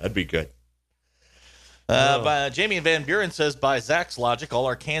 that'd be good. Jamie Van Buren says, by Zach's logic, all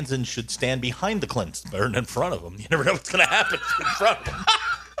Arkansans should stand behind the Clintons better than in front of them. You never know what's going to happen in front of them.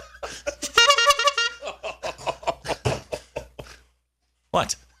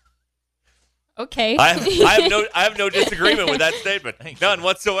 What? Okay. I have no disagreement with that statement. None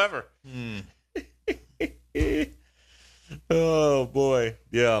whatsoever. Oh boy,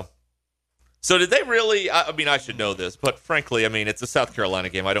 yeah. So did they really? I mean, I should know this, but frankly, I mean, it's a South Carolina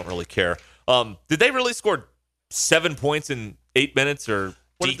game. I don't really care. Did they really score 7 points in 8 minutes, or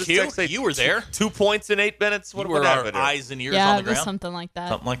what did the text say? You were there. 2 points in 8 minutes. What You were happened? our eyes and ears yeah, on the it was ground. something like that.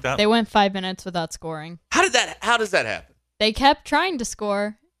 Something like that. They went 5 minutes without scoring. How does that happen? They kept trying to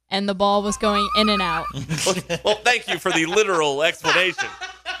score, and the ball was going in and out. Well, thank you for the literal explanation.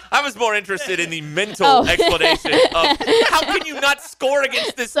 I was more interested in the mental explanation of how can you not score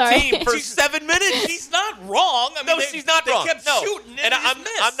against this team for 7 minutes? She's not wrong. I mean, she's not wrong. They kept shooting, and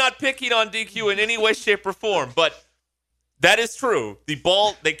I'm not picking on DQ in any way, shape, or form, but that is true. The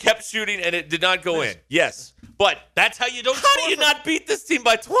ball, they kept shooting, and it did not go in. Yes. But that's how you don't How do you not beat this team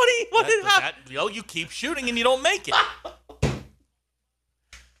by 20? You keep shooting, and you don't make it.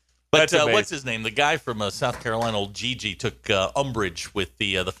 But what's his name? The guy from South Carolina, old Gigi, took umbrage with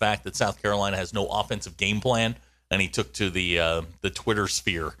the fact that South Carolina has no offensive game plan, and he took to the Twitter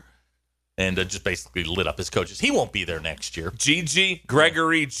sphere and just basically lit up his coaches. He won't be there next year.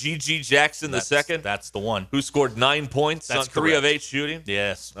 Gregory Jackson II. That's the one. Who scored 9 points on 3 of 8 shooting?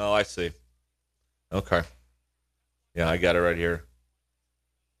 Yes. Oh, I see. Okay. Yeah, I got it right here.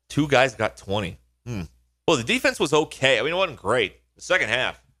 2 guys got 20. Well, the defense was okay. I mean, it wasn't great. The second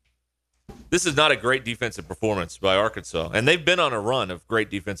half. This is not a great defensive performance by Arkansas, and they've been on a run of great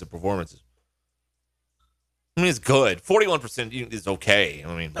defensive performances. I mean, it's good. 41% is okay.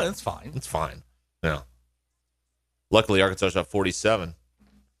 I mean, that's fine. It's fine. Yeah. Luckily, Arkansas shot 47.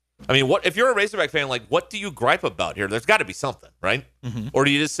 I mean, what if you're a Razorback fan? Like, what do you gripe about here? There's got to be something, right? Mm-hmm. Or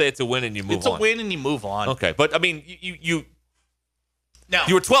do you just say it's a win and you move on? It's a win and you move on. Okay, but I mean, you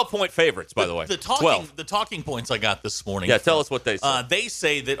were 12-point favorites, by the way. The talking points I got this morning. Yeah, tell us what they say. They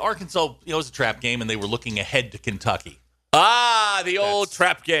say that Arkansas, it was a trap game, and they were looking ahead to Kentucky. The old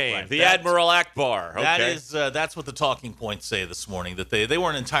trap game, right, the Admiral Akbar. Okay. That's what the talking points say this morning. That they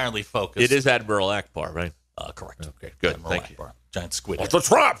weren't entirely focused. It is Admiral Akbar, right? Correct. Okay, good. Admiral Thank Akbar. you. Giant squid. What's the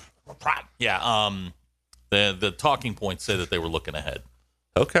trap? Yeah. The talking points say that they were looking ahead.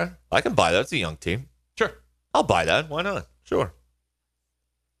 Okay, I can buy that. It's a young team. Sure, I'll buy that. Why not? Sure.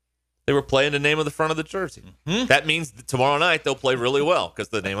 They were playing the name on the front of the jersey. Mm-hmm. That means that tomorrow night they'll play really well because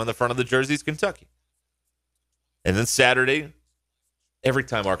the name on the front of the jersey is Kentucky. And then Saturday, every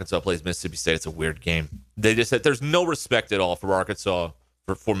time Arkansas plays Mississippi State, it's a weird game. They just said there's no respect at all for Arkansas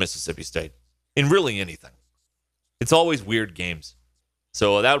for Mississippi State in really anything. It's always weird games.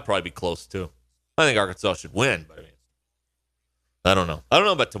 So that would probably be close, too. I think Arkansas should win, but I don't know. I don't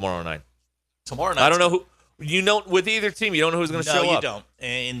know about tomorrow night. Tomorrow night. I don't know who. With either team, you don't know who's going to show up. No, you don't.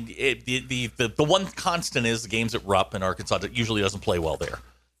 And the one constant is the games at Rupp, and Arkansas usually doesn't play well there.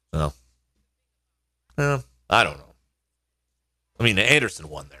 No. I don't know. I mean, Anderson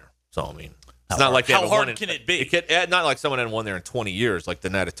won there. So, I mean, it's not like how hard can it be? Not like someone hadn't won there in 20 years, like the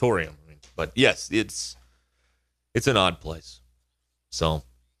Natatorium. I mean, but, yes, it's an odd place. So,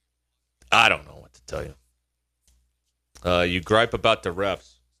 I don't know what to tell you. You gripe about the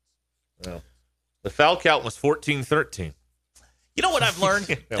refs. Well, the foul count was 14-13. You know what I've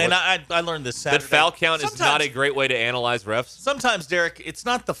learned? And I learned this Saturday. That foul count is not a great way to analyze refs? Sometimes, Derek, it's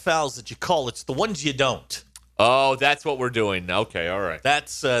not the fouls that you call. It's the ones you don't. Oh, that's what we're doing. Okay, all right.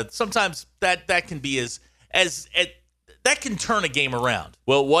 That's sometimes that can be as that can turn a game around.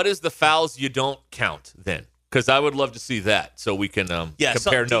 Well, what is the fouls you don't count then? Because I would love to see that so we can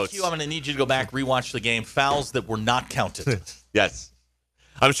compare notes. DQ, I'm going to need you to go back, rewatch the game. Fouls that were not counted. Yes.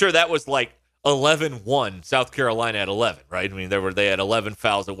 I'm sure that was like 11-1, South Carolina at 11, right? I mean, they had 11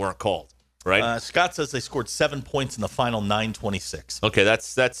 fouls that weren't called, right? Scott says they scored 7 points in the final 9:26. Okay,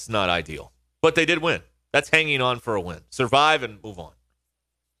 that's not ideal. But they did win. That's hanging on for a win. Survive and move on.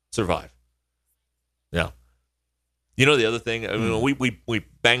 Survive. Yeah. You know the other thing? I mean, we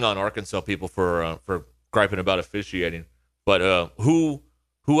bang on Arkansas people for griping about officiating, but who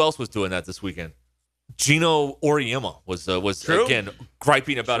else was doing that this weekend? Gino Auriemma was again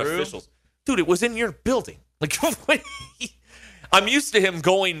griping about officials. Dude, it was in your building. Like, I'm used to him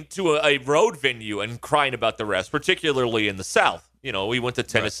going to a road venue and crying about the refs, particularly in the South. You know, we went to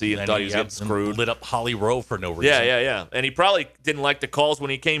Tennessee and thought he was getting screwed. Lit up Holly Rowe for no reason. Yeah. And he probably didn't like the calls when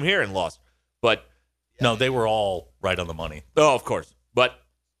he came here and lost. But no, they were all right on the money. Oh, of course. But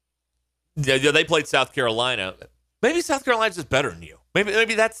they played South Carolina. Maybe South Carolina's just better than you.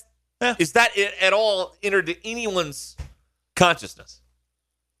 Maybe that's is that at all entered to anyone's consciousness?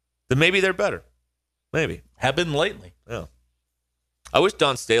 Then maybe they're better. Maybe. Have been lately. Yeah. I wish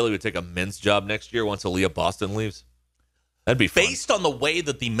Don Staley would take a men's job next year once Aaliyah Boston leaves. That'd be fun. Based on the way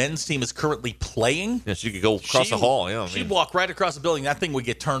that the men's team is currently playing. Yeah, she could go across the hall. Yeah, she'd walk right across the building. That thing would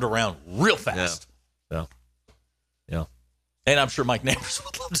get turned around real fast. Yeah. And I'm sure Mike Neighbors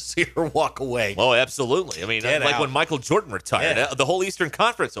would love to see her walk away. Oh, absolutely. I mean, when Michael Jordan retired, the whole Eastern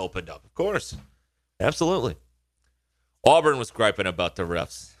Conference opened up. Of course. Absolutely. Auburn was griping about the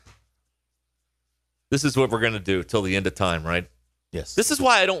refs. This is what we're going to do till the end of time, right? Yes. This is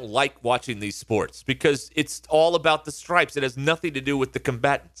why I don't like watching these sports, because it's all about the stripes. It has nothing to do with the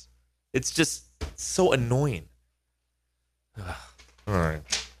combatants. It's just so annoying. All right.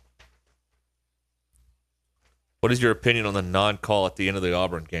 What is your opinion on the non-call at the end of the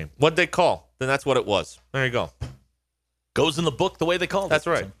Auburn game? What'd they call? Then that's what it was. There you go. Goes in the book the way they called it. That's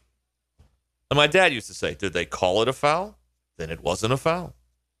right. And my dad used to say, did they call it a foul? Then it wasn't a foul.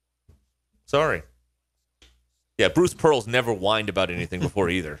 Sorry. Yeah, Bruce Pearl's never whined about anything before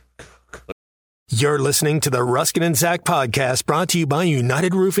either. You're listening to the Ruskin and Zach podcast, brought to you by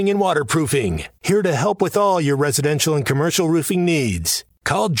United Roofing and Waterproofing. Here to help with all your residential and commercial roofing needs.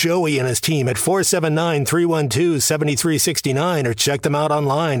 Call Joey and his team at 479-312-7369 or check them out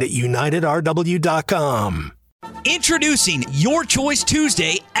online at unitedrw.com. Introducing Your Choice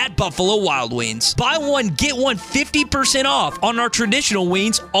Tuesday at Buffalo Wild Wings. Buy one, get one 50% off on our traditional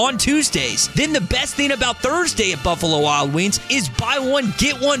wings on Tuesdays. Then the best thing about Thursday at Buffalo Wild Wings is buy one,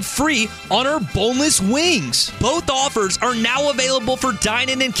 get one free on our boneless wings. Both offers are now available for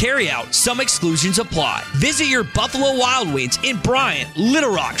dine-in and carry-out. Some exclusions apply. Visit your Buffalo Wild Wings in Bryant,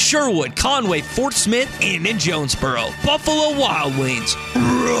 Little Rock, Sherwood, Conway, Fort Smith, and in Jonesboro. Buffalo Wild Wings.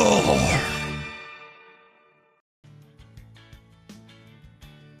 Roar!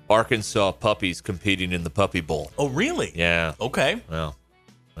 Arkansas puppies competing in the Puppy Bowl. Oh, really? Yeah. Okay. Well.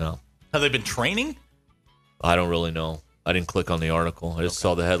 Have they been training? I don't really know. I didn't click on the article. I just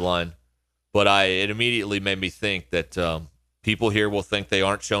saw the headline. But it immediately made me think that people here will think they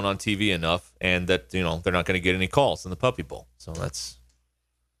aren't shown on TV enough, and that, they're not going to get any calls in the Puppy Bowl. So that's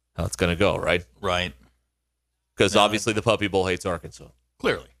how it's going to go, right? Right. Because obviously the Puppy Bowl hates Arkansas.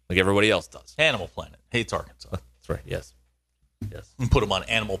 Clearly. Like everybody else does. Animal Planet hates Arkansas. That's right. Yes. Yes. And put them on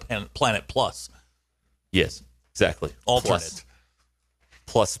Animal Planet Plus. Yes, exactly. Alternate.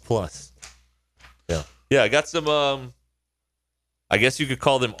 Plus. Yeah. Yeah, I got some, I guess you could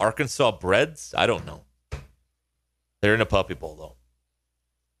call them Arkansas breads. I don't know. They're in a Puppy Bowl, though.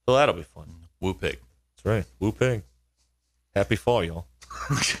 So that'll be fun. Woo pig. That's right. Woo pig. Happy fall, y'all.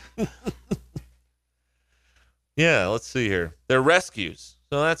 Yeah, let's see here. They're rescues,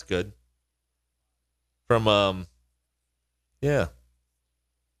 so that's good. From, yeah.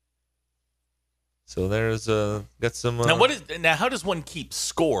 So there's got some. Now how does one keep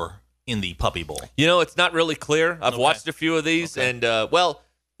score in the Puppy Bowl? It's not really clear. I've watched a few of these, and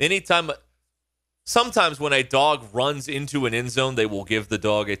sometimes when a dog runs into an end zone, they will give the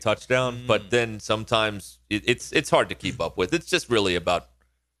dog a touchdown. But then sometimes it's hard to keep up with. It's just really about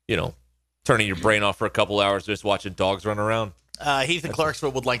turning your brain off for a couple hours just watching dogs run around. Heath in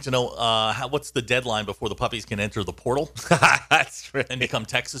Clarksville would like to know what's the deadline before the puppies can enter the portal? That's right. And become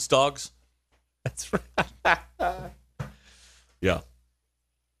Texas dogs? That's right. Yeah.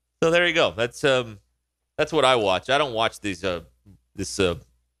 So there you go. That's what I watch. I don't watch this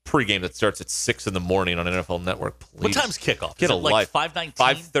pregame that starts at 6 in the morning on NFL Network. Please. What time's kickoff? Get Is a it like life. 5:19?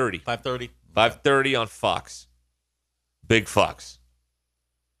 5:30. 5:30? 5:30 on Fox. Big Fox.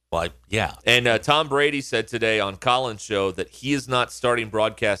 Well, yeah. And Tom Brady said today on Colin's show that he is not starting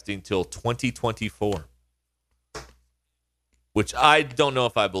broadcasting till 2024, which I don't know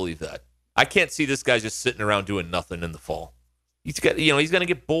if I believe that. I can't see this guy just sitting around doing nothing in the fall. He's going to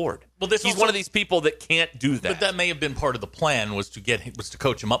get bored. Well, he's one of these people that can't do that. But that may have been part of the plan was to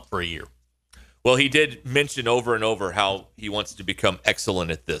coach him up for a year. Well, he did mention over and over how he wants to become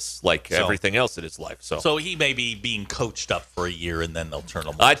excellent at this, like everything else in his life. So he may be being coached up for a year, and then they'll turn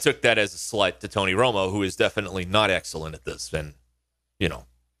him. I took that as a slight to Tony Romo, who is definitely not excellent at this. And,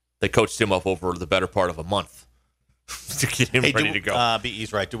 they coached him up over the better part of a month to get him ready to go.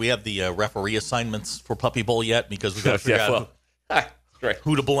 He's right. Do we have the referee assignments for Puppy Bowl yet? Because we've got to figure out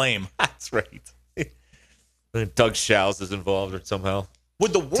who to blame. That's right. Doug Shouse is involved somehow.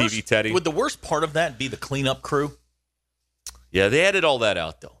 Would the worst part of that be the cleanup crew? Yeah, they edit all that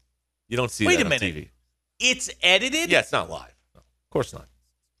out, though. You don't see that on TV. Wait a minute. It's edited? Yeah, it's not live. No, of course not.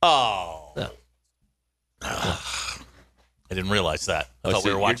 Oh. No. I didn't realize that. I thought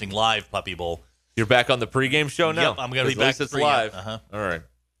we were watching live Puppy Bowl. You're back on the pregame show now? Yep, I'm going to be back. At least it's live. Uh-huh. All right.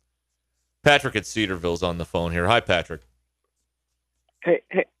 Patrick at Cedarville's on the phone here. Hi, Patrick. Hey,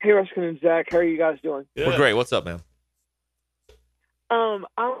 Ruskin and Zach. How are you guys doing? Yeah. We're great. What's up, man?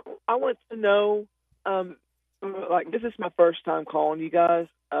 I want to know, this is my first time calling you guys.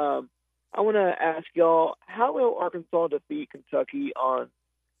 I want to ask y'all, how will Arkansas defeat Kentucky on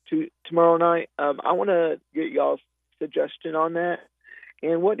tomorrow night? I want to get y'all's suggestion on that.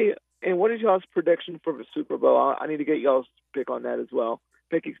 And what is y'all's prediction for the Super Bowl? I need to get y'all's pick on that as well.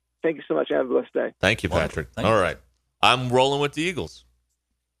 Thank you so much. Have a blessed day. Thank you, Patrick. All right. I'm rolling with the Eagles.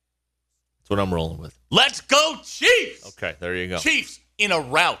 That's what I'm rolling with. Let's go, Chiefs! Okay, there you go. Chiefs in a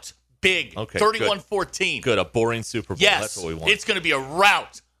rout. Big. Okay, 31-14. Good, a boring Super Bowl. Yes, That's what we want. it's going to be a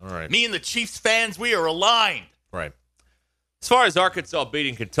rout. All right. Me and the Chiefs fans, we are aligned. Right. As far as Arkansas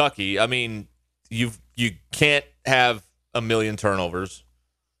beating Kentucky, I mean, you can't have a million turnovers.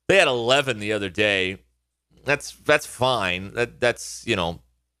 They had 11 the other day. That's fine. That's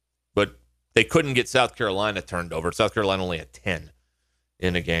but they couldn't get South Carolina turned over. South Carolina only had 10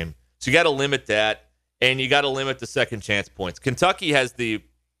 in a game. So you got to limit that, and you got to limit the second chance points. Kentucky has the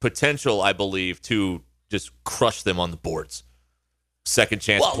potential, I believe, to just crush them on the boards. Second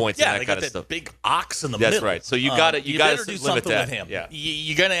chance points and that kind of stuff. Big ox in the middle. That's right. So you got to do limit something that. with him. Yeah.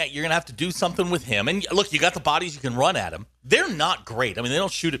 You're gonna have to do something with him. And look, you got the bodies you can run at him. They're not great. I mean, they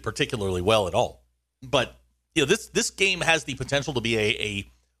don't shoot it particularly well at all. But this game has the potential to be a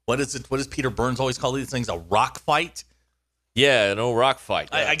what is it? What does Peter Burns always call these things? A rock fight. Yeah, no rock fight.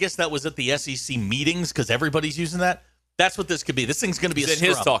 Yeah. I guess that was at the SEC meetings because everybody's using that. That's what this could be. This thing's going to be It's in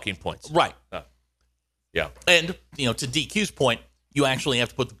his talking points. Right. Yeah. And, to DQ's point, you actually have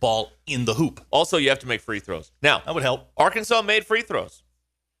to put the ball in the hoop. Also, you have to make free throws. Now, that would help. Arkansas made free throws.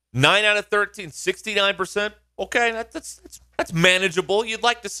 9 out of 13, 69%. Okay, that's manageable. You'd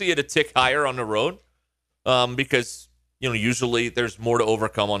like to see it a tick higher on the road because, usually there's more to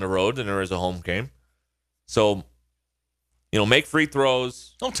overcome on the road than there is a home game. So, make free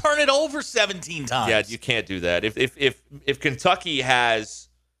throws. Don't turn it over 17 times. Yeah, you can't do that. If Kentucky has,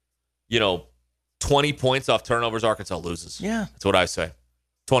 20 points off turnovers, Arkansas loses. Yeah. That's what I say.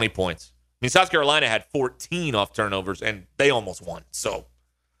 20 points. I mean, South Carolina had 14 off turnovers, and they almost won. So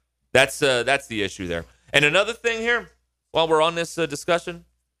that's the issue there. And another thing here, while we're on this discussion,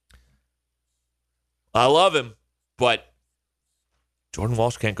 I love him, but Jordan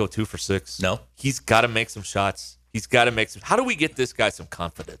Walsh can't go 2 for 6. No. He's got to make some shots. He's got to make some. How do we get this guy some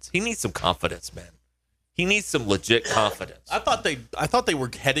confidence? He needs some confidence, man. He needs some legit confidence. I thought they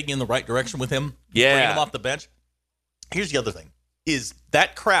were heading in the right direction with him. Yeah. Bringing him off the bench. Here's the other thing. Is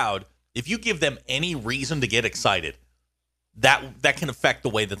that crowd, if you give them any reason to get excited, that can affect the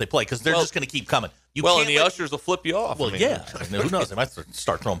way that they play because they're just going to keep coming. And the ushers will flip you off. Well, who knows? They might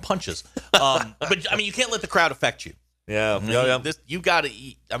start throwing punches. But, you can't let the crowd affect you. Yeah. You got to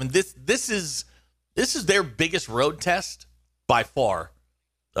eat. I mean, this is their biggest road test by far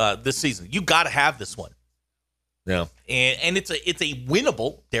this season. You got to have this one. Yeah, and it's a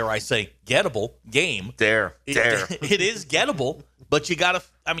winnable, dare I say, gettable game. Dare. It is gettable, but you got to.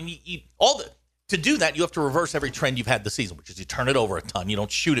 I mean, to do that, you have to reverse every trend you've had this season, which is you turn it over a ton, you don't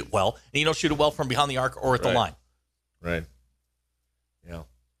shoot it well, and you don't shoot it well from behind the arc or at the line. Right. Yeah.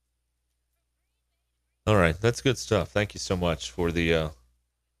 All right, that's good stuff. Thank you so much for the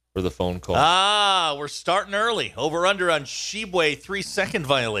phone call. We're starting early. Over under on Shibwe 3-second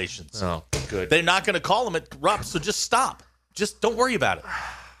violations. Oh, good. They're not going to call them at Rupp, so just stop. Just don't worry about it.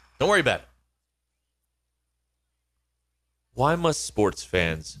 Don't worry about it. Why must sports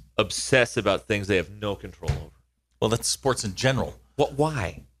fans obsess about things they have no control over? Well, that's sports in general.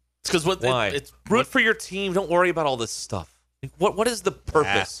 Why? It's because it's root for your team. Don't worry about all this stuff. What is the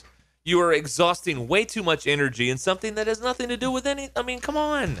purpose? You are exhausting way too much energy in something that has nothing to do with any. I mean, come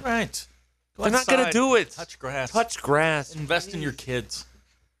on. Right. They're not going to do it. Touch grass. Touch grass. Invest in your kids.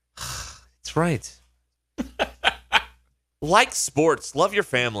 That's right. Like sports. Love your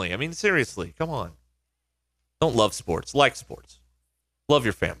family. I mean, seriously. Come on. Don't love sports. Like sports. Love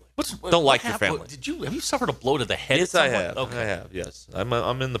your family. Don't like your family. Have you suffered a blow to the head? Yes, I have. Okay. I have. Yes,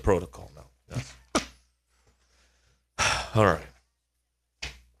 I'm in the protocol now. Yes. All right.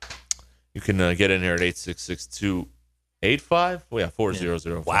 You can get in here at 866-285. Oh, yeah,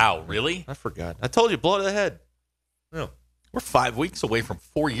 4005. Wow, really? I forgot. I told you, blow to the head. No. We're 5 weeks away from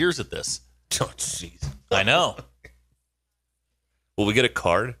 4 years at this. Oh, jeez. I know. Will we get a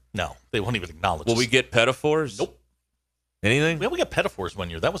card? No, they won't even acknowledge Will us. we get pedophores? Nope. Anything? We got pedophores one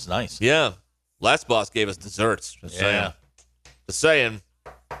year. That was nice. Yeah. Last boss gave us desserts. Just saying. Just saying.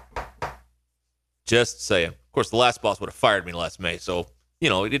 Just saying. Of course, the last boss would have fired me last May, so,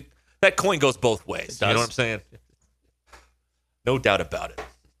 that coin goes both ways. You know what I'm saying? No doubt about it.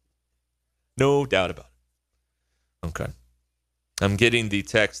 No doubt about it. Okay. I'm getting the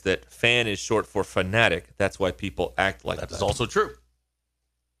text that fan is short for fanatic. That's why people act like that. That is also true.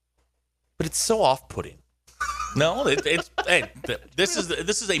 But it's so off-putting. No, this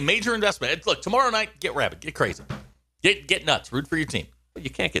is a major investment. Look, tomorrow night, get rabid, get crazy, get nuts, root for your team. But you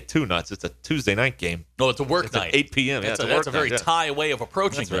can't get too nuts. It's a Tuesday night game. No, it's a work night. At 8 p.m. That's a very Thai way of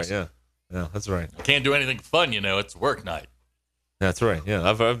approaching this. Right, yeah, that's right. Can't do anything fun, it's work night. That's right.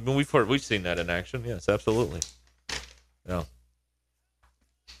 Yeah, we've seen that in action. Yes, absolutely. Yeah.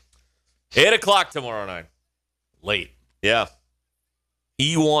 8 o'clock tomorrow night. Late. Yeah.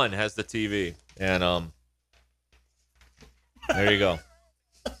 E1 has the TV. And there you go.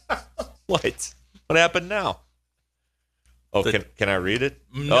 What? What happened now? Oh, can I read it?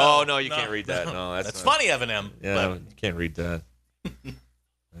 No, you can't read that. No, that's funny, Evan. Yeah, you can't read that.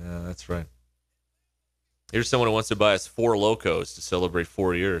 Yeah, that's right. Here's someone who wants to buy us 4 Locos to celebrate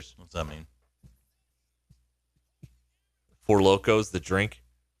 4 years. What's that mean? 4 Locos, the drink.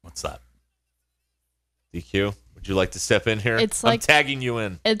 What's that? DQ, would you like to step in here? It's I'm tagging you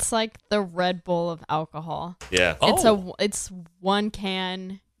in. It's like the Red Bull of alcohol. Yeah. It's one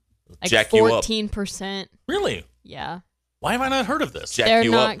can, like Jack you up. 14%. Really? Yeah. Why have I not heard of this? They're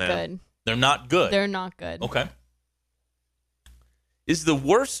not good. They're not good. They're not good. Okay.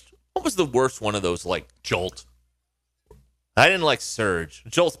 What was the worst one of those, like Jolt? I didn't like Surge.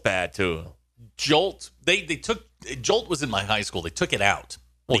 Jolt's bad too. Jolt, they took Jolt was in my high school. They took it out.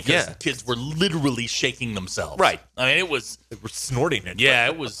 Because kids were literally shaking themselves. Right. I mean, they were snorting it. Yeah,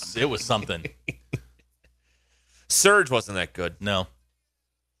 it was something. Surge wasn't that good. No.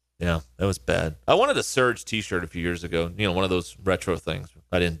 Yeah, that was bad. I wanted a Surge T-shirt a few years ago. You know, one of those retro things.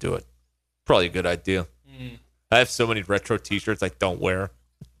 I didn't do it. Probably a good idea. I have so many retro T-shirts I don't wear.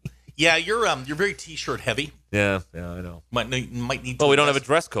 Yeah, you're very T-shirt heavy. Yeah, I know. Might need. Well, we don't have a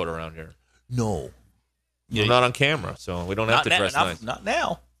dress code around here. No. We're not on camera, so we don't have to dress nice. Not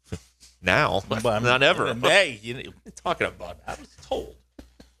now. Now? Not ever. Hey, what are you talking about? I was told.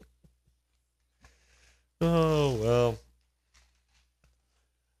 Oh, well.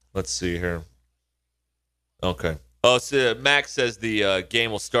 Let's see here. Okay. Oh, so Max says the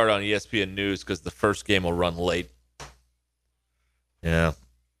game will start on ESPN News because the first game will run late. Yeah.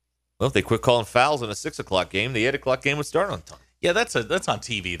 Well, if they quit calling fouls in a 6 o'clock game, the 8 o'clock game would start on time. Yeah, that's on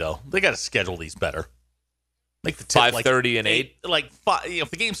TV though. They got to schedule these better. Make the 5:30 and 8. Like 5,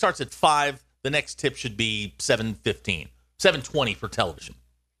 if the game starts at 5, the next tip should be 7:15, 7:20 for television.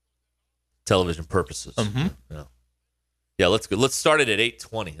 Television purposes. Mm-hmm. Yeah, let's go. Let's start it at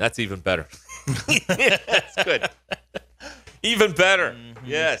 8:20. That's even better. That's good. Even better. Mm-hmm.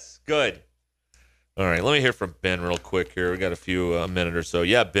 Yes, good. All right, let me hear from Ben real quick here. We got a minute or so.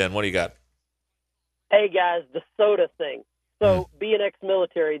 Yeah, Ben, what do you got? Hey, guys, the soda thing. So, being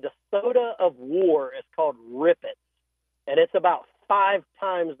ex-military, the soda of war is called Rip It, and it's about 5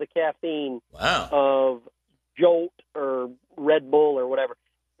 times the caffeine of Jolt or Red Bull or whatever.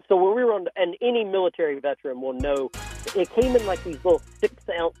 So when we were on, and any military veteran will know, it came in like these little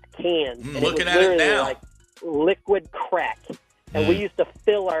 6-ounce cans. And looking it was at it now, like liquid crack, and we used to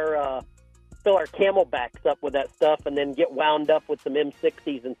fill our Camelbacks up with that stuff, and then get wound up with some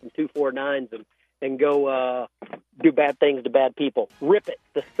M60s and some 249s and go do bad things to bad people. Rip It,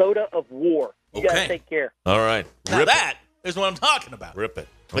 the soda of war. You guys take care. All right. Now that is what I'm talking about. Rip It.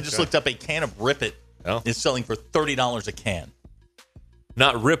 Okay. I just looked up a can of Rip It. Oh. It's selling for $30 a can.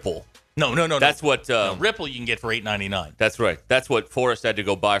 Not Ripple. No. That's what Ripple you can get for $8.99. That's right. That's what Forrest had to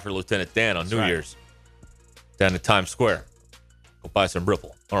go buy for Lieutenant Dan on New Year's down at Times Square. Go buy some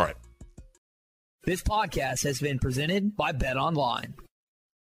Ripple. All right. This podcast has been presented by BetOnline.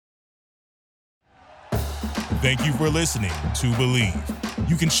 Thank you for listening to Believe.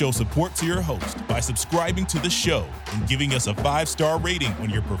 You can show support to your host by subscribing to the show and giving us a 5-star rating on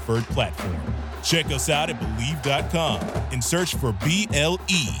your preferred platform. Check us out at Believe.com and search for BLEAV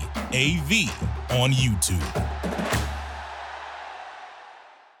on YouTube.